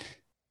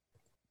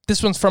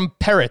 This one's from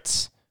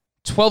Parrots.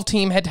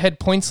 12-team head-to-head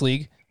points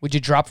league. Would you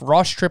drop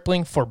Ross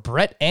Stripling for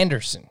Brett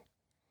Anderson?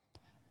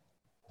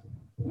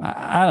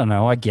 I don't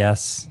know. I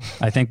guess.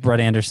 I think Brett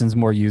Anderson's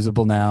more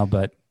usable now,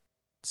 but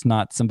it's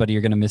not somebody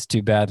you're going to miss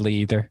too badly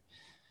either.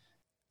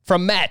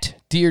 From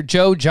Matt, dear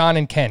Joe, John,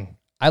 and Ken.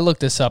 I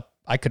looked this up.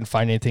 I couldn't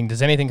find anything.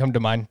 Does anything come to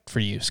mind for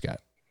you, Scott?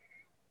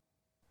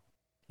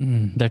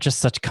 They're just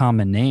such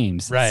common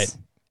names. Right.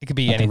 It could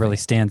be Nothing anything. really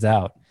stands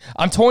out.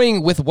 I'm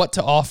toying with what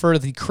to offer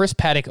the Chris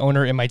Paddock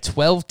owner in my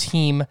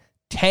 12-team,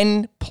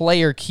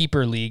 10-player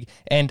keeper league,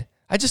 and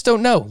I just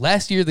don't know.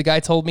 Last year, the guy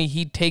told me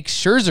he'd take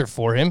Scherzer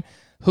for him,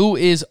 who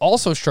is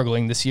also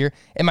struggling this year.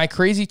 Am I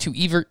crazy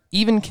to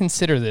even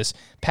consider this?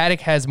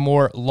 Paddock has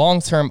more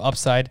long-term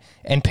upside,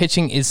 and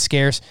pitching is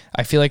scarce.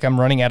 I feel like I'm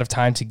running out of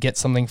time to get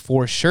something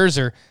for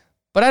Scherzer,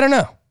 but I don't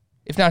know.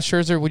 If not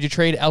Scherzer, would you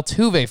trade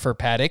Altuve for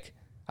Paddock?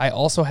 I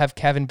also have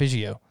Kevin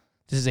Biggio.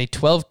 This is a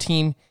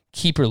 12-team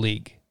keeper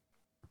league.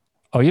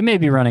 Oh, you may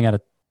be running out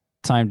of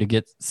time to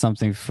get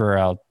something for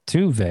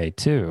Altuve,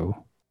 too.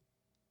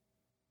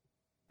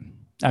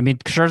 I mean,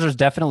 Scherzer's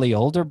definitely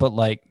older, but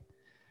like,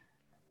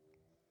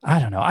 I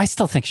don't know. I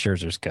still think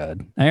Scherzer's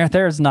good.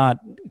 There's not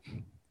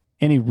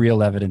any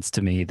real evidence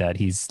to me that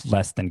he's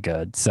less than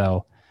good.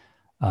 So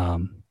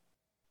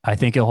I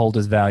think he'll hold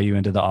his value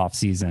into the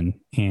offseason,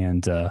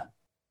 and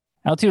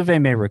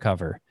Altuve may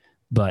recover,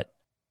 but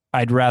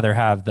I'd rather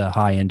have the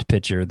high-end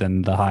pitcher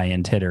than the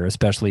high-end hitter,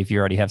 especially if you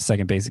already have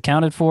second base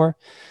accounted for.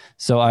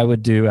 So I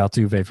would do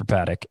Altuve for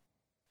Paddock.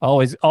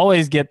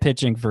 Always get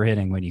pitching for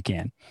hitting when you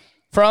can.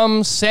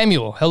 From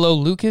Samuel, hello,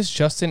 Lucas,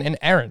 Justin, and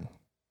Aaron.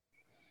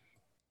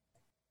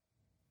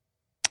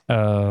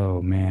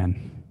 Oh,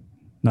 man.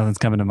 Nothing's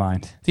coming to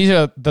mind. These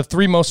are the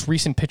three most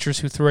recent pitchers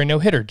who threw a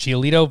no-hitter,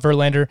 Giolito,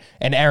 Verlander,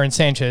 and Aaron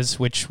Sanchez,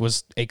 which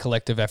was a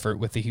collective effort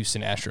with the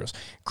Houston Astros.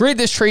 Grade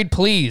this trade,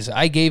 please.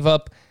 I gave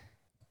up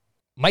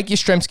Mike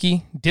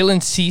Yastrzemski,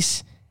 Dylan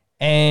Cease,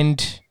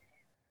 and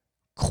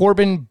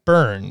Corbin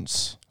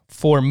Burns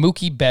for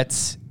Mookie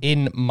Betts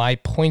in my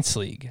points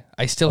league.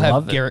 I still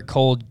have Garrett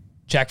Cole,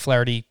 Jack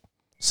Flaherty,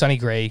 Sonny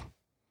Gray,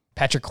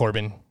 Patrick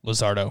Corbin,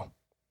 Luzardo,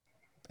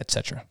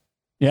 etc.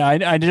 Yeah,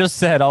 I just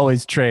said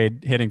always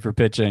trade hitting for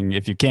pitching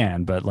if you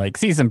can, but like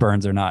Cease and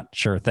Burns are not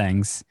sure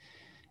things.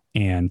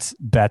 And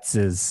Betts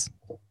is,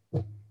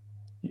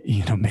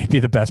 maybe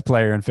the best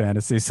player in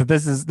fantasy. So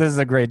this is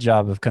a great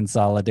job of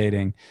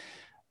consolidating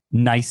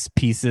nice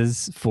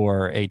pieces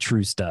for a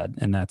true stud.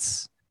 And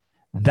that's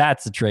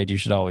a trade you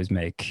should always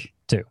make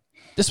too.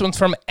 This one's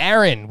from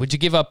Aaron. Would you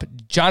give up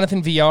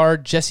Jonathan Villar,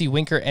 Jesse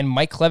Winker, and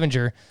Mike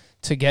Clevenger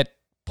to get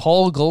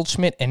Paul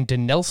Goldschmidt and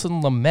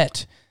Dinelson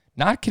Lamet?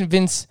 Not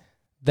convinced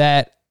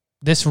that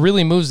this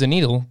really moves the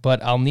needle,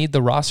 but I'll need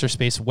the roster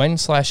space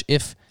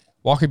when/if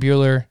Walker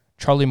Buehler,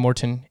 Charlie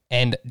Morton,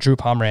 and Drew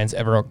Pomeranz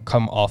ever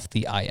come off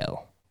the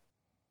IL.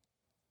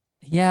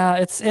 Yeah,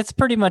 it's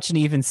pretty much an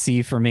even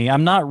C for me.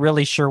 I'm not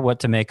really sure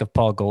what to make of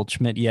Paul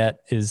Goldschmidt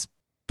yet is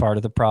part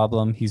of the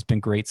problem. He's been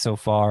great so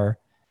far.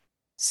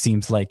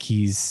 Seems like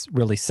he's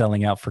really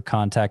selling out for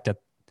contact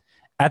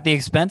at the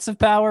expense of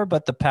power,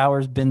 but the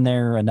power's been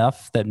there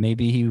enough that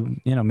maybe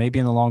maybe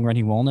in the long run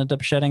he won't end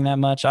up shedding that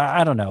much.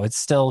 I don't know. It's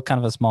still kind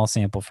of a small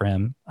sample for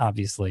him,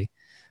 obviously.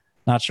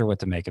 Not sure what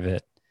to make of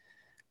it.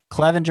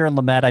 Clevenger and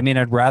Lamet, I mean,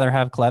 I'd rather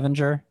have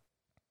Clevenger,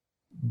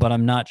 but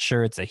I'm not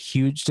sure it's a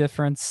huge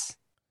difference.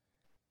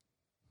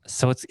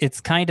 So it's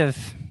kind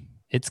of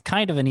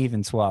an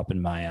even swap in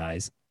my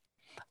eyes.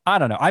 I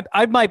don't know.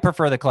 I might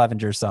prefer the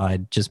Clevenger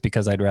side just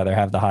because I'd rather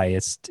have the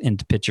highest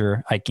end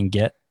pitcher I can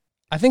get.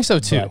 I think so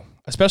too,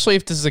 especially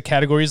if this is a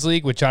categories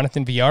league with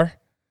Jonathan Villar.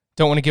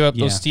 Don't want to give up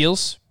those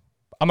steals.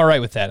 I'm all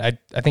right with that.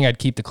 I think I'd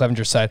keep the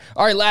Clevenger side.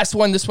 All right, last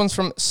one. This one's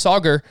from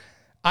Sauger.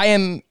 I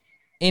am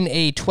in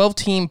a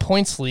 12-team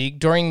points league.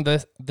 During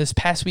this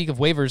past week of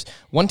waivers,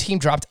 one team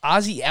dropped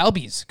Ozzie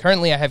Albies.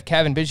 Currently, I have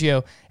Kevin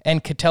Biggio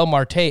and Ketel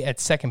Marte at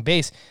second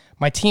base.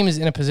 My team is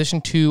in a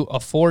position to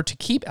afford to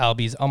keep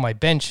Albies on my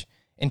bench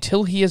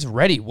until he is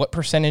ready. What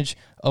percentage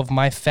of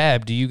my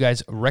fab do you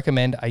guys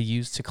recommend I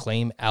use to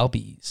claim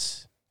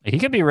Albies? He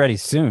could be ready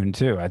soon,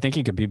 too. I think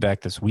he could be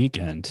back this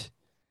weekend.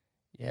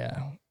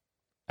 Yeah.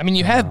 I mean,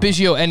 you have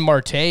Biggio and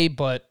Marte,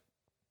 but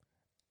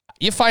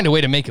you find a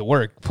way to make it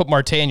work. Put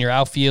Marte in your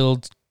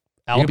outfield,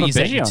 Albies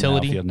at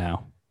utility. Outfield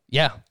now.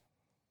 Yeah.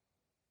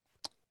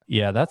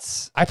 Yeah,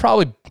 that's... I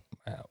probably...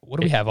 what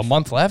do we have? A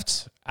month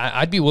left?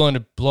 I'd be willing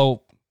to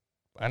blow,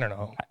 I don't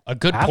know, a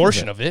good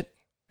portion of it.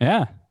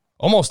 Yeah.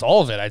 Almost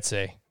all of it, I'd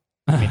say.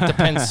 I mean, it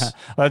depends.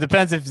 Well, it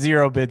depends if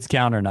zero bids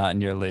count or not in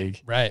your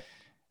league. Right.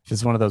 If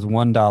it's one of those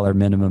 $1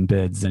 minimum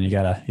bids, then you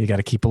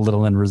gotta keep a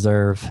little in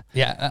reserve.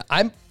 Yeah,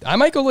 I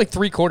might go like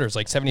 3/4,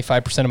 like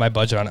 75% of my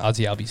budget on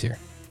Ozzie Albies here.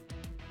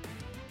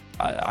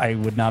 I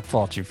would not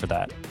fault you for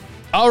that.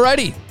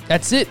 Alrighty,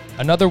 that's it.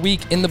 Another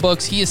week in the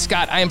books. He is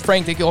Scott. I am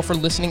Frank. Thank you all for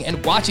listening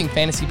and watching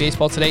Fantasy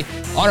Baseball today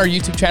on our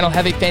YouTube channel.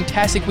 Have a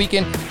fantastic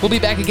weekend. We'll be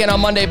back again on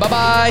Monday.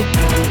 Bye-bye.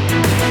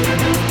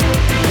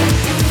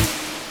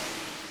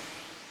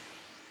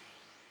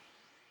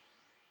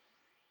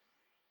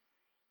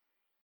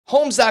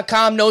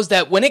 Homes.com knows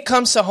that when it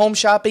comes to home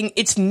shopping,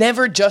 it's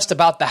never just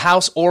about the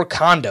house or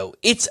condo.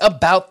 It's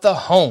about the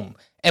home.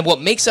 And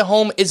what makes a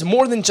home is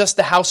more than just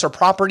the house or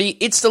property,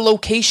 it's the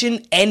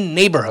location and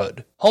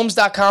neighborhood.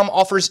 Homes.com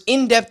offers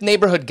in-depth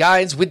neighborhood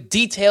guides with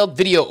detailed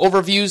video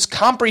overviews,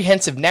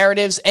 comprehensive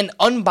narratives, and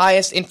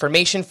unbiased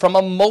information from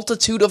a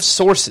multitude of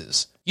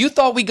sources. You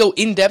thought we'd go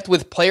in-depth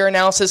with player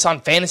analysis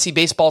on fantasy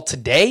baseball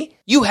today?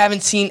 You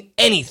haven't seen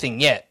anything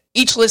yet.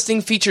 Each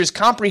listing features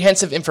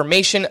comprehensive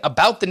information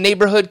about the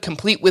neighborhood,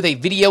 complete with a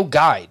video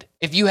guide.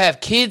 If you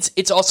have kids,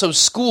 it's also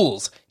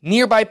schools,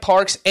 nearby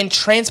parks, and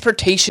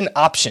transportation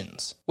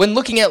options. When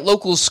looking at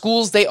local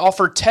schools, they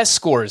offer test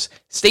scores,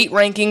 state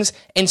rankings,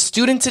 and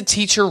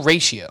student-to-teacher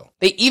ratio.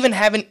 They even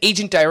have an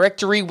agent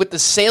directory with the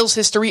sales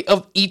history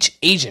of each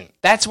agent.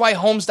 That's why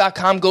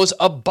Homes.com goes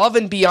above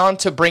and beyond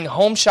to bring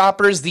home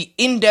shoppers the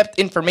in-depth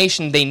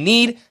information they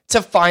need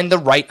to find the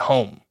right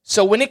home.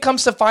 So when it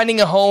comes to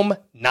finding a home,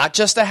 not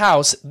just a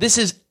house, this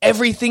is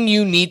everything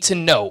you need to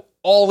know,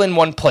 all in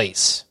one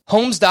place.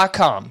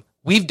 Homes.com.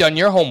 We've done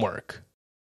your homework.